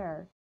were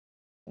there.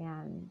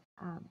 And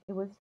it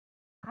was,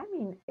 I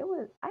mean, it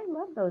was, I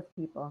love those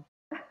people.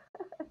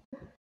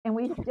 And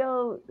we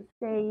still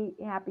say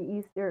Happy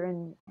Easter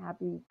and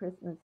Happy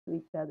Christmas to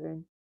each other,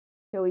 and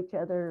show each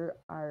other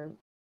our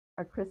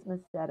Christmas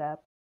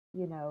setup,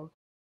 you know,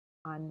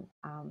 on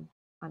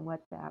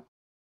WhatsApp.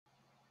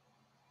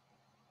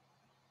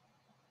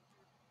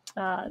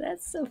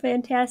 That's so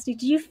fantastic.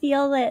 Do you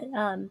feel that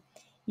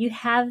you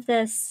have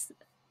this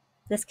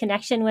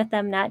connection with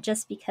them not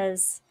just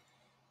because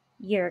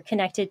you're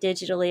connected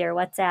digitally or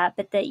WhatsApp,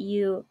 but that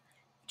you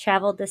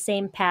traveled the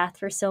same path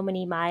for so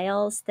many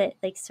miles that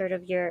like sort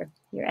of your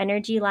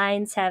energy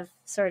lines have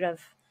sort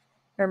of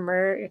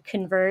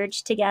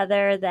converged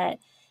together, that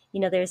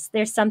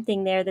there's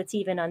something there that's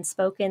even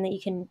unspoken, that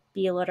you can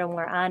be a little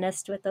more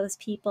honest with those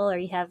people, or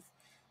you have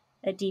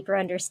a deeper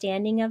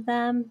understanding of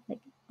them? Like,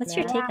 what's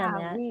your take on Yeah,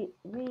 that? we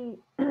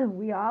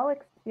we all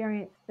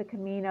experience the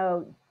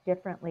Camino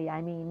differently.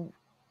 I mean,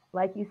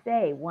 like you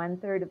say, one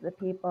third of the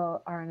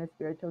people are on a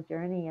spiritual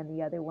journey, and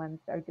the other ones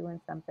are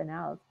doing something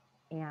else.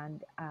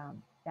 And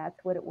that's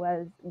what it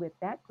was with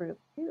that group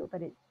too.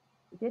 But it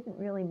didn't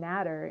really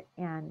matter.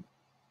 And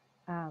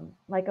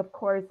like, of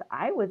course,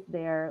 I was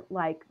there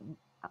like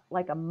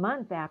a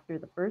month after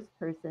the first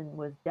person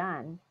was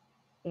done,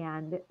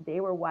 and they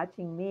were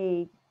watching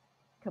me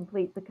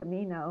complete the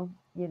Camino,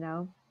 you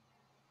know.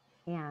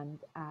 And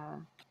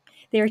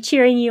They were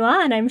cheering you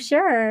on, I'm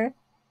sure.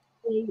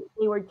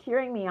 they were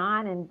cheering me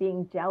on and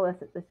being jealous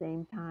at the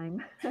same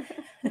time.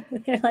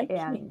 They're like,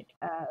 And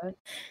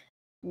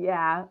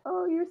yeah,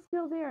 oh, you're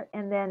still there.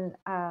 And then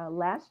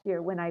last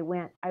year when I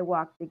went, I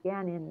walked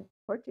again in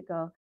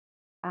Portugal.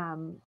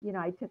 You know,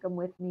 I took them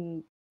with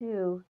me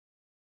too,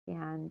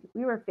 and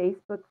we were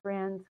Facebook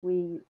friends.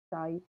 We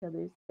saw each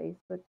other's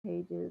Facebook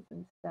pages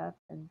and stuff,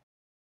 and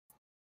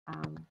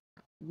um,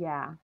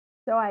 yeah.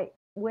 So I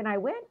when I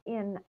went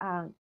in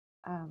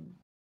um,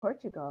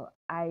 Portugal,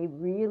 I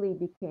really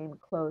became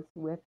close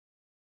with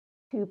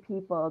two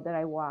people that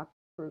I walked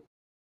for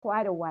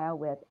quite a while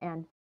with,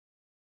 and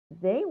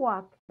they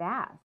walked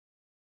fast,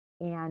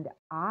 and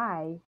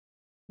I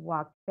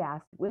walked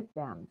fast with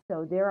them.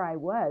 So there I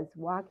was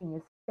walking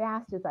as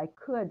fast as I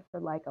could for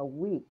like a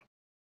week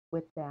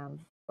with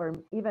them, or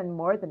even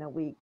more than a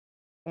week.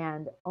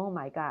 And oh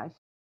my gosh,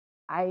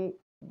 I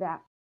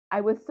that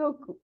I was so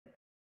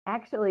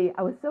actually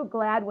I was so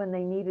glad when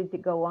they needed to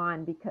go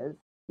on, because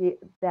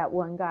that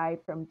one guy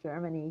from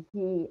Germany,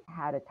 he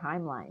had a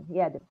timeline. He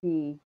had to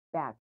be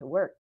back to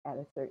work at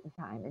a certain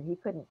time, and he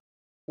couldn't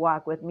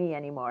walk with me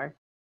anymore.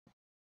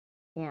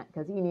 And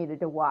because he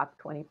needed to walk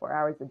 24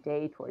 hours a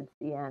day towards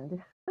the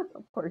end.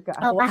 Poor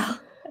oh guy. wow.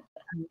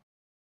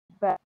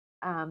 But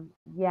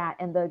yeah,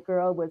 and the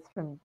girl was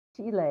from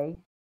Chile,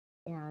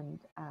 and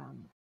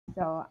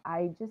so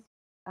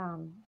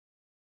um,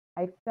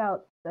 I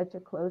felt such a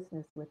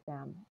closeness with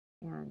them,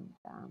 and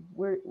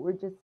we're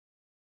just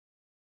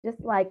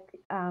like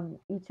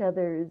each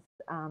other's.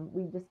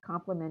 We just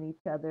complement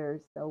each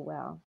other so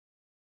well.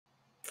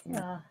 And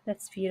Oh,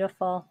 that's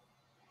beautiful.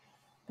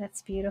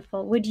 That's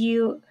beautiful. Would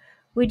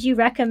you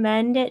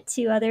recommend it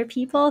to other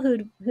people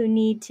who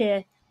need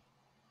to?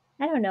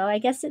 I don't know. I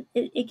guess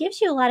it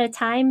gives you a lot of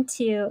time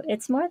to.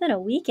 It's more than a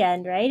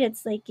weekend, right?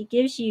 It's like it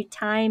gives you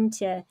time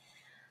to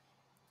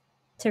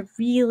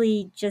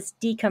really just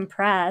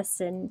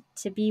decompress and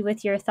to be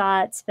with your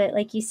thoughts. But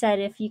like you said,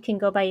 if you can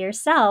go by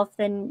yourself,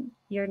 then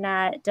you're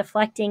not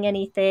deflecting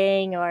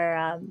anything,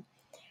 or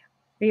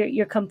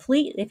you're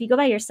complete. If you go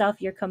by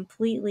yourself, you're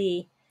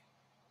completely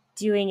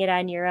doing it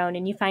on your own,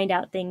 and you find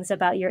out things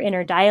about your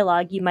inner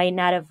dialogue you might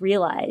not have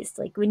realized.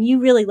 Like when you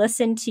really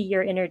listen to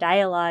your inner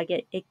dialogue,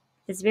 it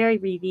is very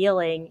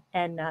revealing.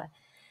 And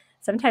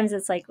sometimes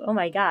it's like, oh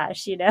my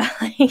gosh,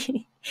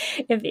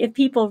 if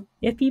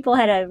people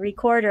had a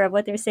recorder of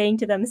what they're saying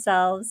to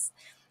themselves,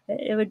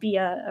 it would be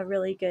a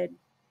really good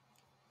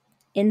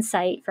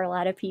insight for a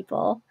lot of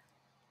people.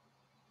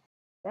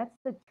 that's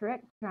the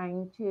trick,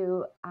 trying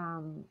to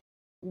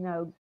you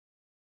know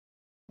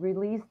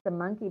release the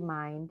monkey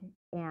mind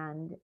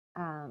and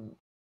um,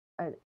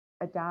 a-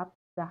 adopt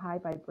the high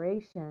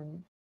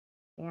vibration,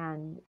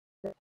 and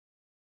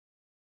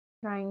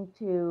trying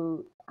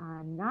to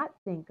not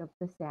think of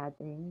the sad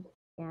things,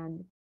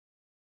 and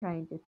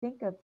trying to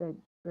think of the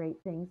great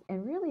things.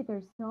 And really,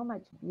 there's so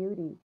much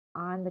beauty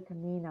on the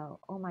Camino.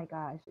 Oh my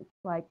gosh, it's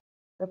like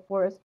the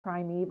forest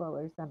primeval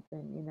or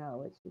something, you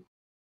know. It's just,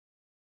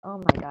 oh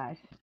my gosh.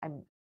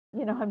 I'm,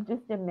 I'm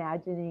just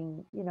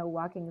imagining,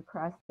 walking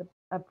across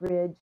a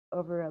bridge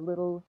over a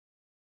little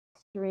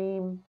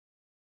stream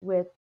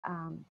with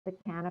the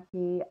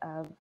canopy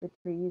of the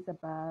trees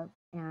above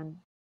and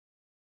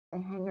the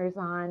hangers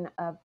on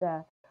of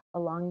the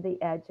along the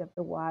edge of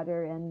the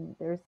water, and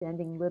they're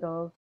sending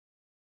little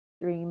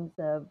streams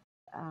of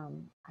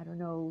I don't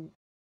know,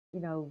 you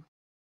know,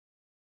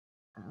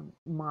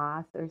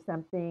 moss or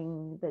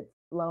something that's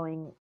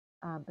blowing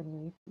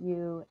beneath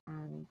you,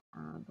 and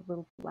the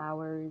little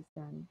flowers,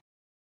 and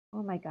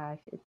oh my gosh,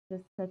 it's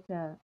just such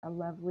a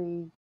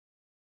lovely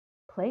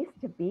place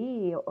to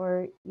be.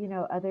 Or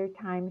other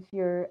times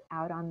you're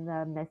out on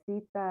the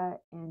mesita,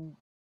 and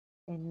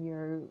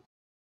you're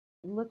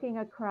looking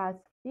across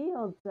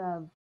fields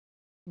of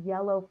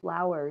yellow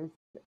flowers,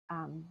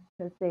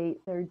 because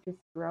they're just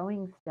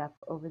growing stuff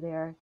over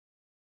there.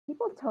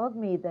 People told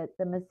me that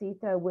the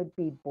mesita would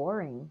be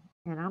boring,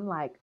 and I'm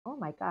like, oh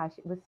my gosh,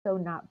 it was so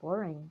not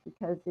boring,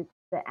 because it's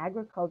the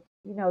agriculture,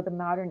 the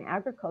modern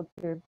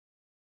agriculture.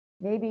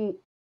 Maybe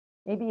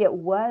it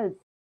was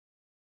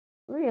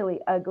really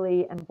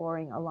ugly and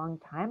boring a long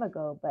time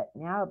ago, but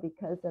now,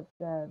 because of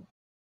the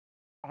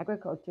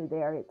agriculture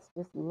there, it's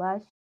just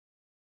lush,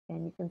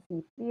 and you can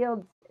see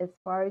fields as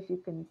far as you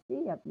can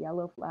see of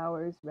yellow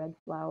flowers, red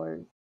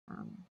flowers.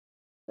 um,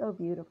 so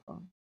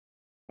beautiful.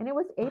 And it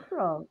was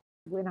April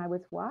when I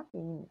was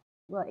walking,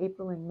 well,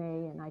 April and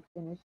May, and I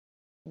finished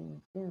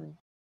in June.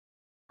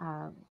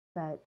 Um,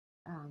 but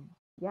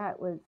yeah, it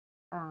was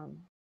um,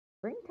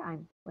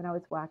 springtime when I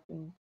was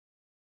walking.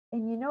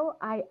 And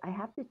I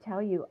have to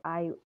tell you,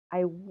 I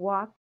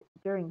walked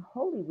during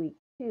Holy Week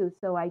too.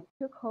 So I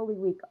took Holy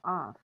Week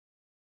off,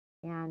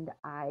 and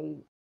I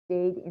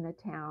stayed in a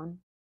town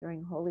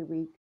during Holy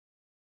Week,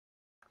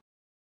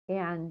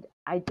 and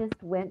I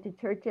just went to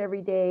church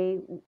every day,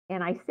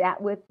 and I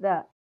sat with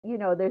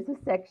there's a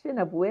section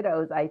of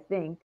widows, I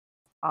think,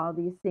 all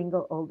these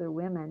single older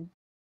women,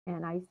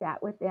 and I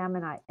sat with them,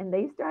 and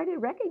they started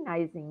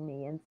recognizing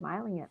me and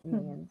smiling at me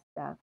Hmm. and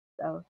stuff.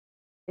 So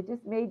it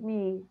just made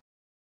me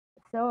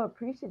so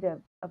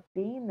appreciative of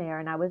being there.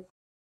 And I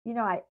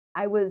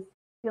was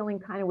feeling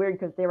kind of weird,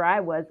 because there I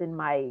was in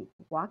my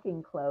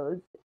walking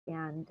clothes,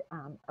 and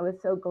I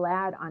was so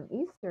glad on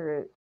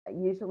Easter.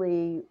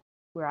 Usually,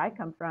 where I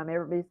come from,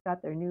 everybody's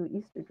got their new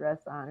Easter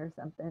dress on or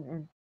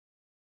something,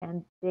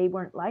 and they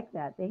weren't like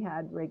that. They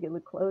had regular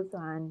clothes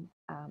on.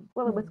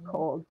 Well, it was Hmm.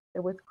 cold.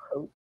 There was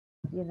coats,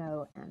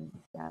 and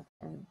stuff.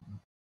 And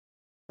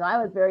so I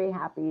was very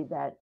happy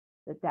that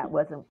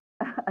wasn't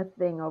a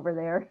thing over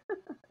there.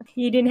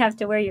 You didn't have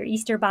to wear your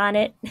Easter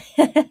bonnet.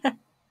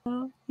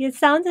 Well, it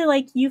sounded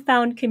like you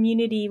found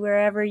community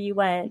wherever you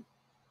went,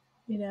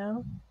 you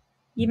know,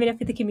 even if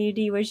the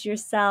community was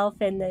yourself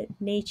and the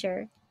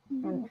nature.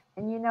 And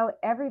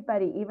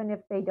everybody, even if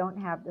they don't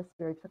have the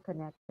spiritual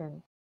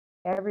connection,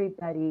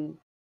 everybody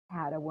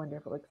had a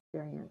wonderful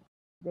experience.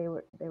 They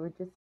were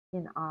just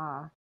in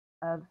awe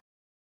of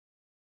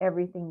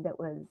everything that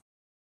was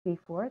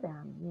before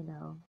them.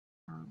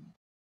 um,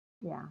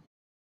 yeah.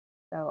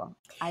 So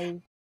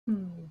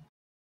Hmm.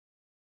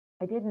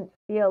 I didn't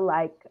feel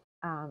like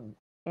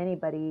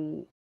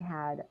anybody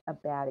had a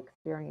bad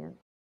experience.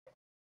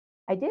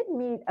 I did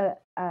meet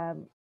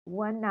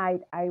one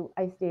night. I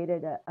stayed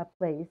at a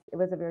place. It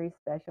was a very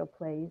special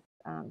place,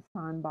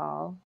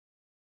 Sanbal,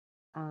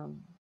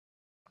 um,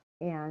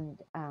 and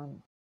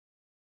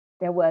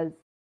there was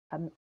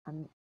um,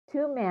 um,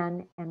 two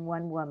men and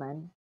one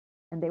woman,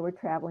 and they were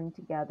traveling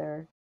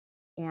together.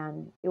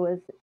 And it was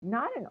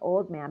not an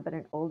old man, but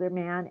an older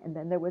man. And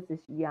then there was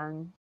this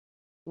young,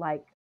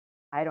 like,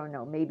 I don't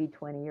know, maybe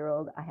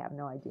 20-year-old. I have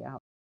no idea how.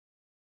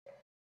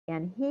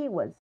 And he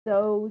was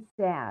so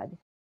sad,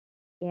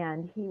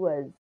 and he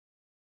was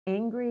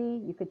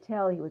angry. You could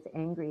tell he was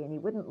angry, and he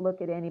wouldn't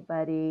look at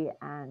anybody,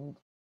 and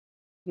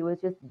he was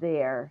just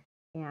there.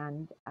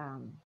 And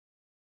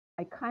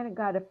I kind of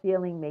got a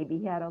feeling maybe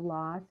he had a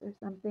loss or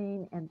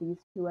something, and these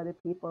two other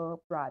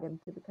people brought him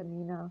to the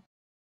Camino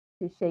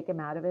to shake him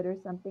out of it or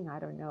something. I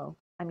don't know.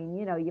 I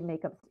mean,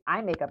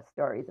 I make up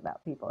stories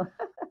about people.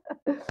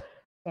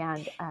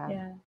 and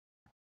Yeah.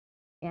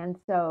 and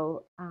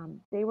so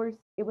it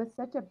was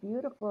such a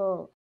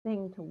beautiful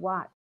thing to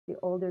watch the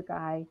older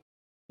guy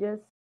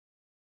just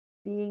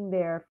being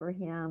there for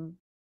him,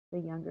 the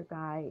younger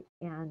guy,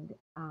 and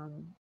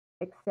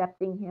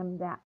accepting him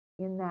that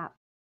in that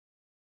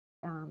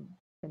um,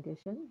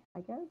 condition,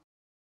 I guess,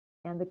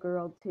 and the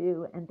girl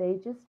too, and they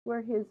just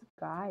were his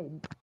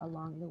guides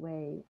along the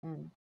way,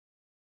 and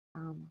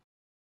um,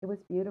 it was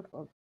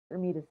beautiful for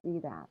me to see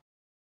that.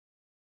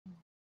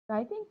 So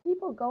I think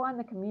people go on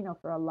the Camino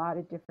for a lot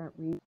of different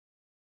reasons.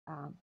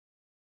 Um,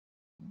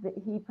 that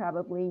he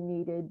probably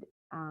needed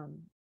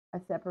a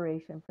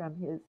separation from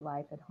his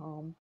life at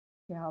home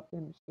to help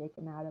him shake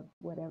him out of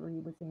whatever he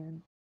was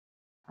in.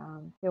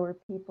 There were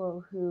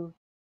people who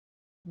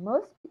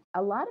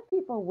a lot of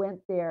people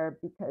went there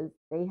because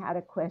they had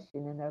a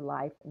question in their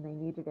life and they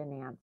needed an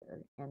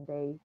answer, and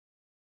they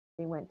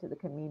went to the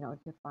Camino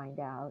to find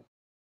out.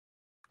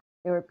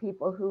 There were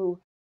people who,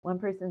 one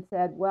person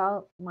said,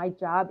 well, my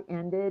job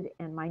ended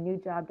and my new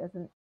job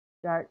doesn't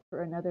start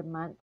for another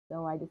month,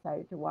 so I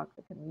decided to walk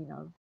the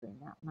Camino during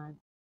that month.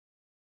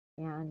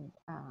 And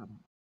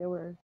there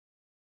were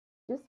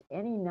just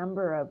any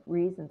number of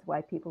reasons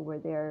why people were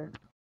there.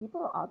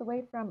 People all the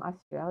way from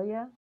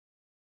Australia.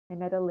 I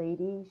met a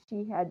lady,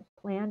 she had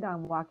planned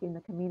on walking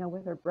the Camino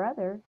with her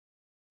brother,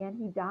 and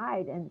he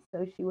died, and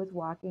so she was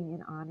walking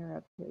in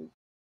honor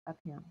of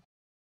him.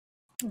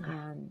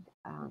 And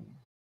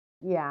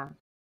yeah,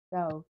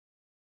 so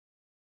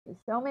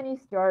so many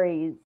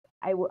stories.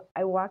 I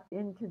walked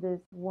into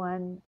this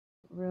one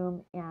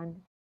room, and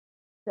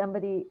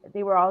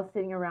they were all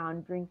sitting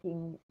around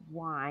drinking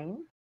wine.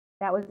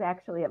 That was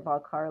actually at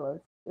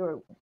Valcarlos. They were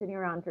sitting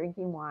around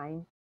drinking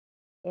wine,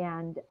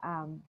 and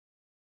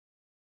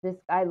this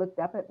guy looked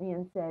up at me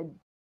and said,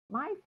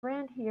 "My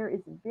friend here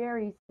is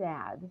very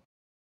sad."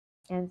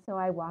 And so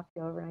I walked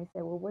over and I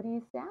said, "Well, what are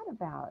you sad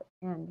about?"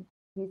 And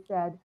he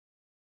said,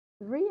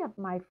 "Three of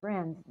my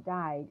friends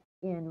died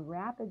in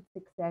rapid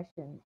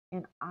succession,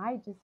 and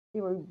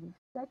they were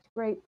such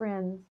great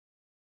friends,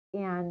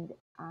 and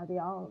they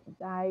all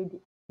died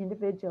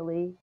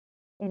individually."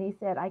 And he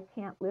said, "I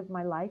can't live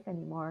my life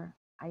anymore.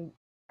 I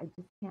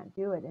just can't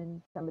do it."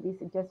 And somebody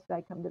suggested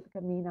I come to the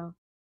Camino.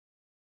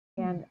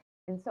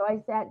 And so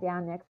I sat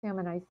down next to him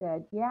and I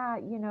said, "Yeah,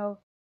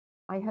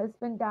 my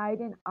husband died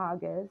in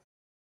August,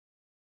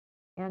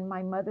 and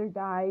my mother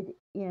died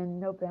in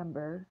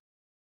November,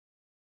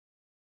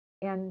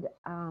 and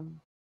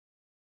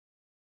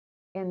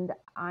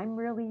I'm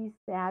really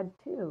sad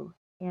too."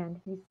 And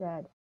he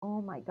said,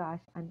 "Oh my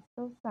gosh, I'm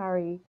so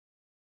sorry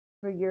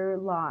for your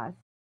loss.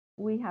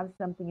 We have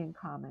something in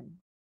common."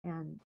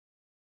 And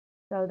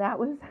so that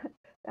was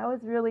that was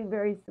really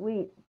very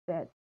sweet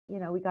that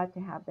we got to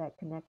have that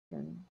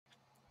connection.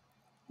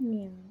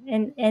 Yeah.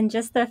 And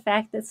just the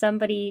fact that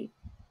somebody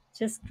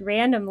just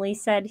randomly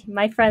said,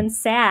 "My friend's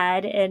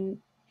sad,"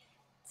 and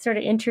sort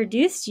of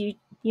introduced you,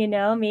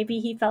 maybe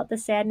he felt the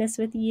sadness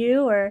with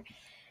you, or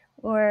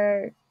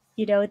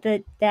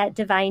that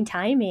divine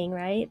timing,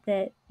 right?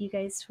 That you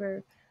guys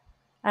were,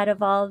 out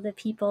of all the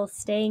people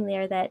staying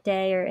there that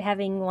day or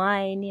having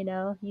wine,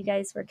 you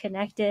guys were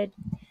connected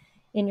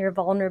in your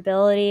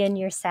vulnerability and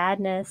your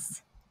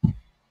sadness.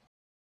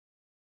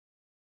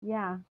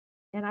 Yeah,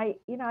 and I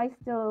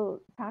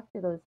still talk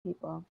to those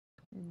people,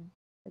 and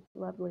it's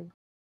lovely.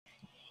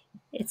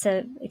 It's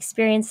a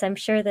experience, I'm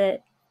sure,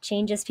 that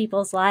changes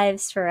people's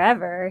lives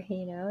forever.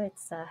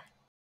 It's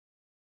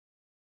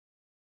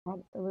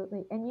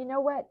Absolutely. And you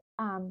know what?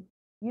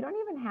 You don't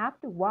even have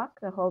to walk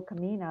the whole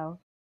Camino.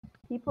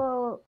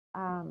 People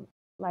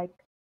like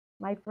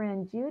my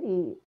friend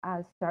Judy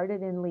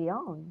started in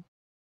Leon,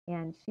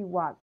 and she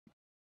walked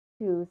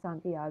to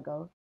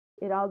Santiago.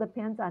 It all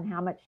depends on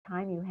how much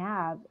time you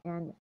have.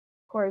 And of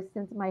course,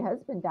 since my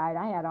husband died,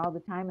 I had all the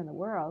time in the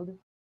world.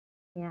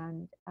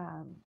 And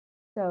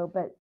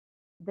but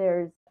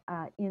there's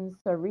in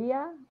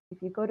Soria, if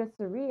you go to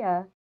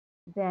Soria,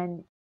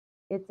 then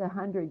it's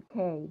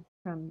 100K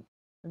from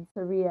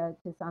Soria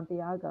to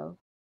Santiago.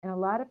 And a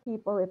lot of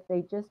people, if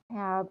they just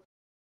have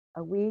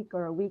a week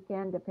or a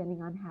weekend,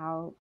 depending on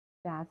how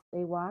fast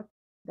they walk,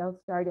 they'll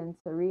start in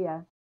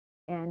Soria.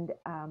 And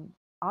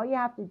all you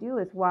have to do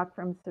is walk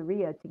from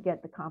Soria to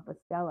get the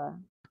Compostela.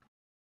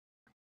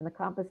 And the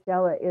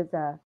Compostela is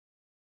a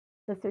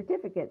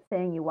certificate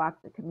saying you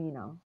walked the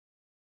Camino.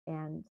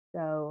 And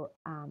so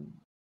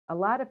a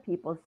lot of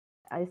people,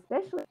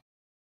 especially,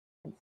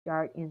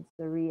 start in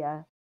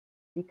Soria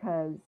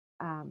because,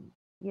 um,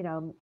 you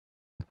know,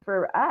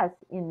 for us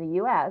in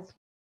the US,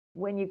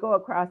 when you go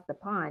across the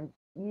pond,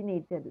 you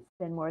need to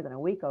spend more than a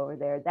week over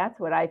there. That's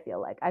what I feel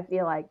like. I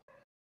feel like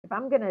if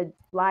I'm going to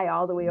fly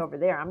all the way over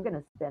there, I'm going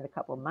to spend a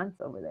couple months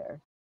over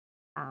there.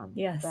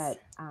 yes. But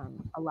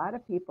a lot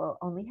of people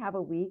only have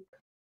a week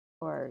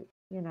or,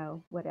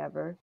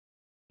 whatever.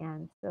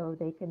 And so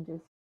they can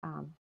just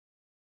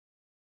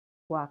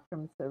walk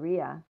from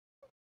Soria.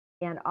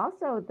 And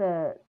also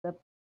the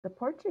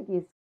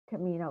Portuguese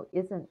Camino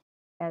isn't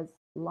as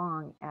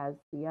long as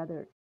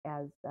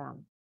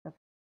the,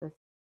 the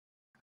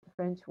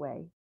French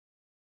way.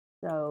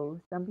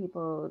 So some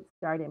people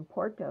start in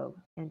Porto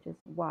and just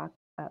walk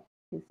up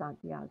to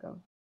Santiago.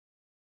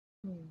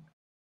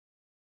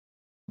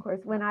 Of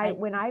course, when I I,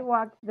 when I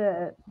walked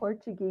the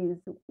Portuguese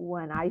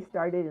one, I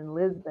started in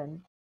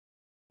Lisbon,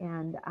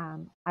 and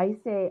I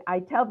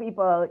tell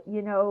people,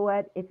 you know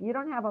what? If you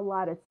don't have a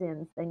lot of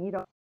sins, then you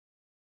don't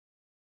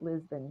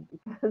Lisbon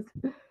because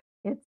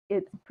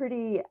it's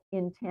pretty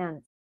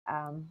intense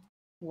um,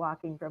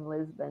 walking from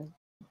Lisbon,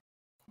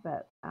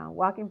 but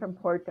walking from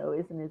Porto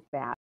isn't as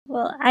bad.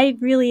 well, I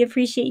really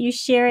appreciate you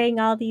sharing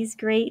all these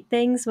great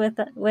things with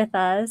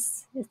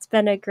us. It's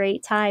been a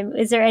great time.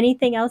 Is there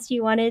anything else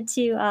you wanted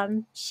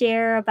to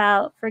share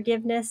about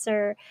forgiveness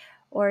or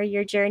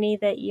your journey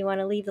that you want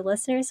to leave the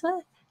listeners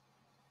with?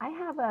 I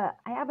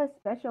have a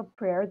special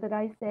prayer that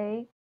I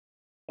say,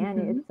 and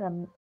Mm-hmm.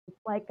 it's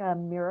like a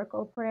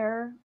miracle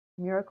prayer.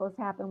 Miracles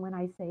happen when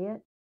I say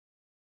it,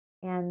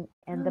 and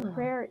the Oh,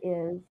 prayer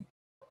is,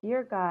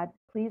 "Dear God,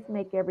 please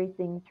make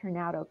everything turn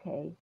out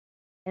okay."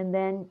 And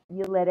then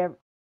you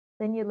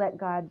let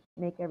God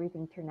make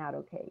everything turn out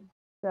okay.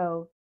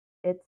 So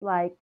it's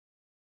like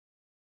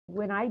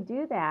when I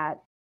do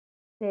that,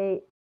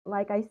 say,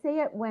 like I say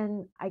it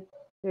when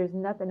there's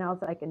nothing else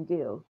I can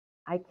do.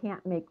 I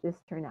can't make this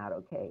turn out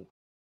okay.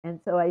 And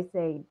so I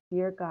say,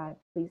 dear God,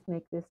 please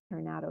make this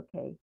turn out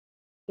okay.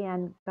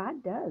 And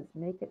God does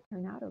make it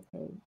turn out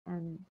okay.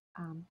 And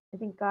I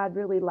think God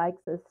really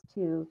likes us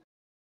to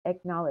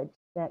acknowledge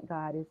that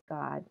God is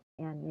God,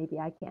 and maybe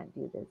I can't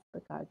do this,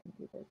 but God can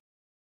do this.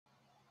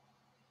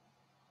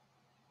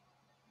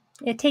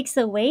 It takes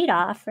the weight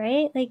off,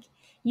 right? Like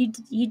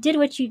you did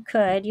what you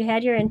could. You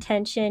had your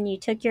intention, you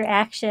took your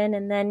action,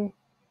 and then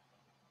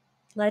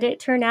let it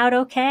turn out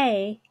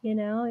okay, you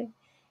know?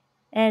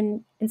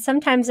 And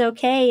sometimes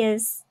okay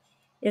is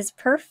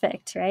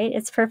perfect, right?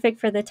 It's perfect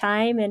for the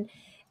time,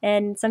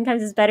 and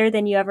sometimes it's better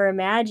than you ever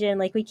imagined.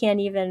 Like we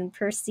can't even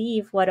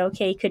perceive what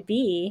okay could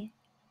be.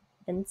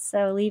 And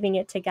so leaving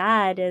it to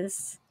God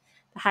is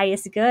the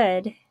highest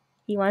good.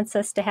 He wants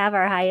us to have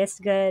our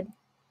highest good.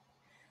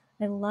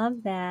 I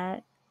love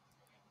that.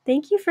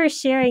 Thank you for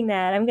sharing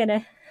that. I'm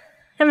gonna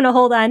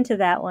hold on to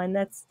that one.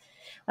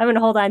 I'm gonna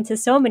hold on to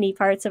so many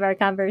parts of our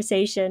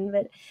conversation,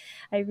 but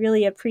I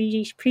really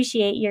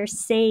appreciate your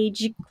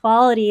sage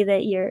quality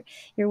that you're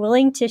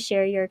willing to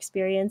share your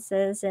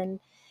experiences and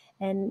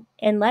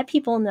let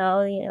people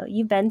know,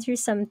 you've been through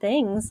some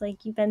things,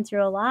 like you've been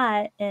through a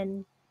lot,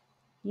 and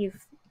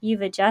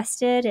you've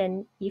adjusted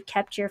and you've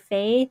kept your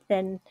faith,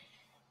 and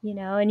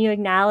you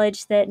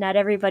acknowledge that not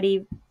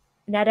everybody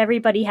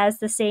has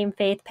the same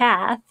faith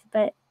path,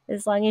 but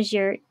as long as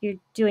you're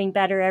doing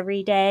better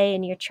every day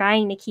and you're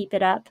trying to keep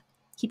it up,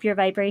 keep your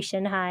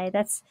vibration high,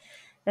 that's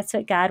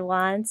what God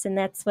wants, and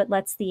that's what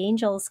lets the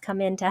angels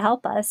come in to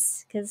help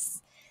us,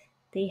 because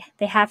they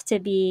have to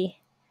be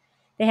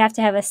they have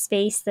to have a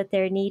space that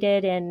they're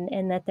needed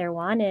and that they're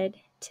wanted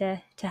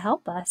to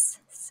help us.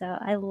 So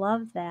I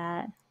love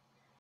that.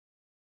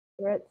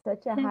 We're at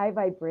such a high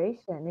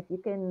vibration. If you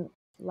can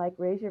like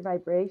raise your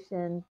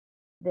vibration,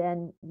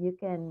 then you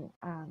can,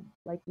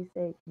 like you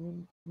say,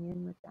 commune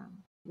with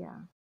them. Yeah,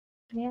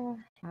 Yeah,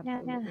 yeah.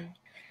 absolutely.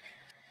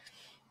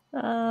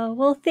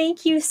 Well,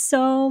 thank you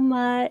so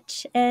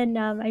much. And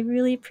I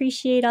really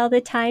appreciate all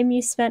the time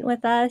you spent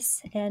with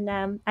us. And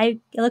I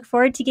look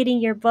forward to getting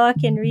your book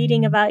and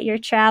reading about your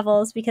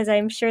travels, because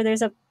I'm sure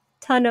there's a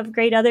ton of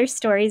great other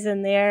stories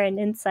in there and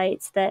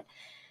insights that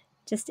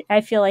just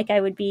I feel like I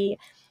would be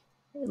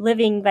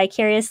living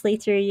vicariously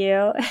through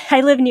you.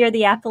 I live near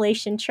the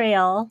Appalachian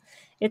Trail.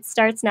 It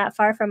starts not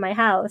far from my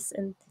house.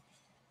 And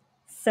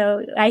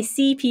so I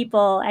see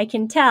people, I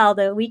can tell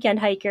the weekend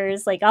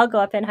hikers, like I'll go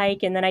up and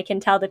hike, and then I can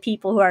tell the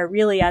people who are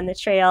really on the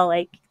trail,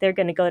 like they're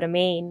going to go to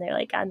Maine. They're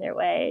like on their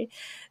way.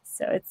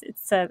 So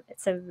it's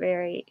a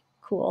very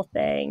cool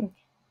thing.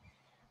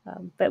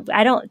 But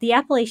the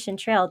Appalachian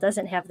Trail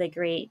doesn't have the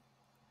great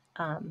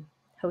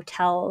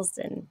hotels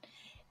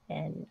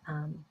and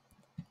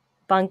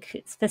bunk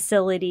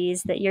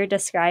facilities that you're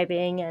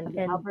describing, and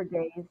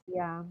Albergays,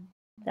 yeah,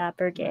 the right.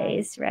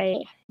 Burgays,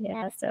 right?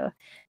 Yeah. So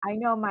I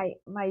know my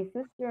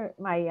sister,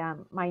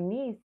 my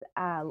niece,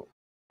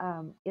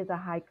 is a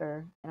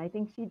hiker, and I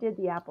think she did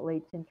the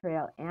Appalachian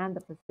Trail and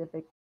the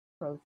Pacific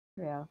Coast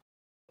Trail.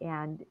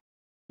 And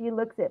she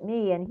looks at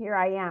me, and here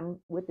I am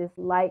with this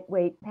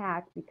lightweight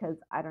pack, because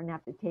I don't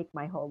have to take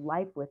my whole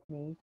life with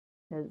me,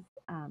 because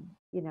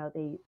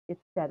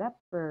it's set up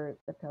for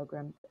the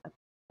pilgrims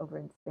over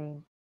in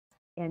Spain,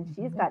 and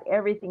she's got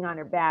everything on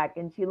her back,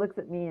 and she looks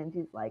at me and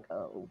she's like,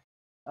 "Oh,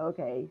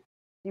 okay."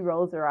 She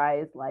rolls her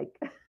eyes like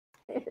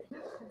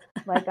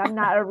like I'm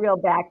not a real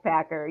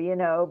backpacker,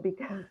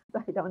 because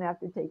I don't have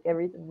to take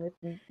everything with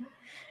me.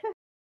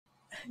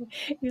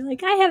 you're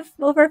like, I have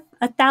over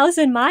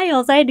 1,000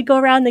 miles. I had to go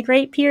around the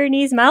Great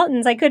Pyrenees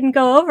Mountains. I couldn't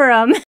go over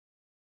them.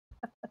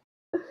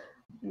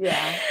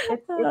 Yeah,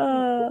 it's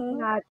Oh,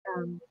 not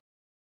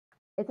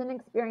it's an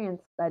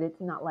experience, but it's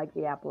not like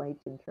the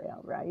Appalachian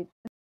Trail, right?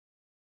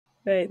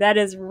 right. That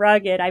is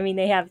rugged. I mean,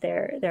 they have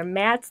their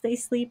mats they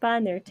sleep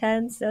on, their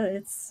tents.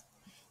 So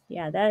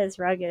yeah, that is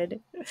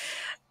rugged.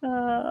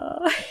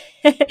 Oh.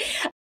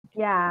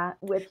 Yeah,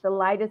 with the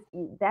lightest,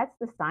 that's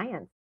the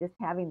science, just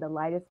having the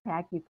lightest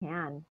pack you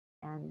can,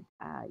 and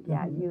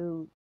yeah, Mhm.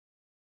 you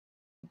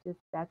just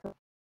that's what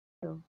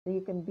you do, so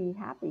you can be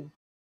happy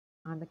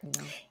on the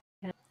Camino.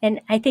 And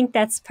I think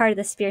that's part of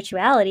the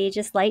spirituality,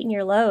 just lighten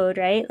your load,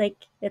 right?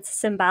 Like it's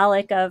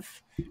symbolic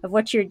of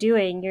what you're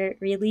doing. You're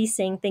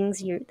releasing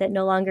things that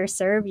no longer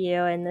serve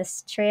you in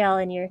this trail,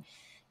 and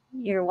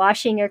you're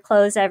washing your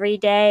clothes every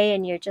day,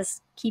 and you're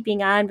just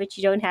keeping on, but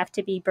you don't have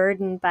to be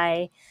burdened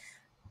by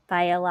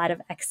a lot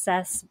of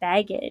excess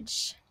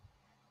baggage.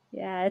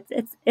 Yeah,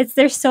 it's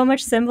there's so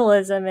much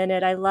symbolism in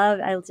it. I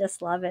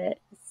just love it.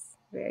 It's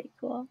very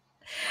cool.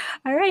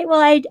 All right. Well,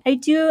 I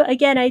do,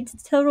 again, I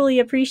totally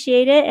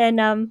appreciate it,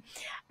 and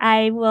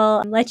I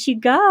will let you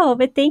go,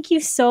 but thank you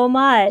so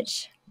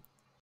much.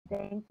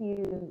 Thank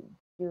you,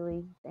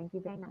 Julie. Thank you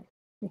very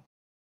much.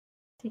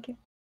 Take care.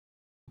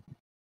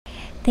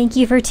 Thank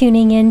you for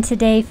tuning in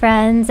today,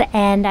 friends,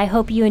 and I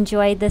hope you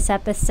enjoyed this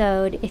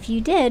episode. If you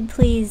did,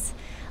 please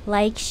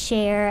like,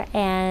 share,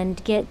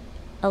 and get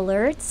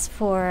alerts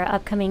for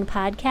upcoming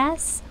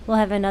podcasts. We'll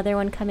have another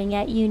one coming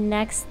at you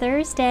next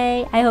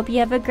Thursday. I hope you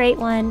have a great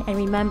one. And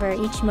remember,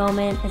 each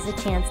moment is a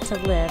chance to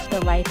live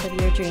the life of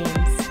your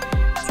dreams.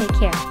 Take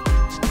care.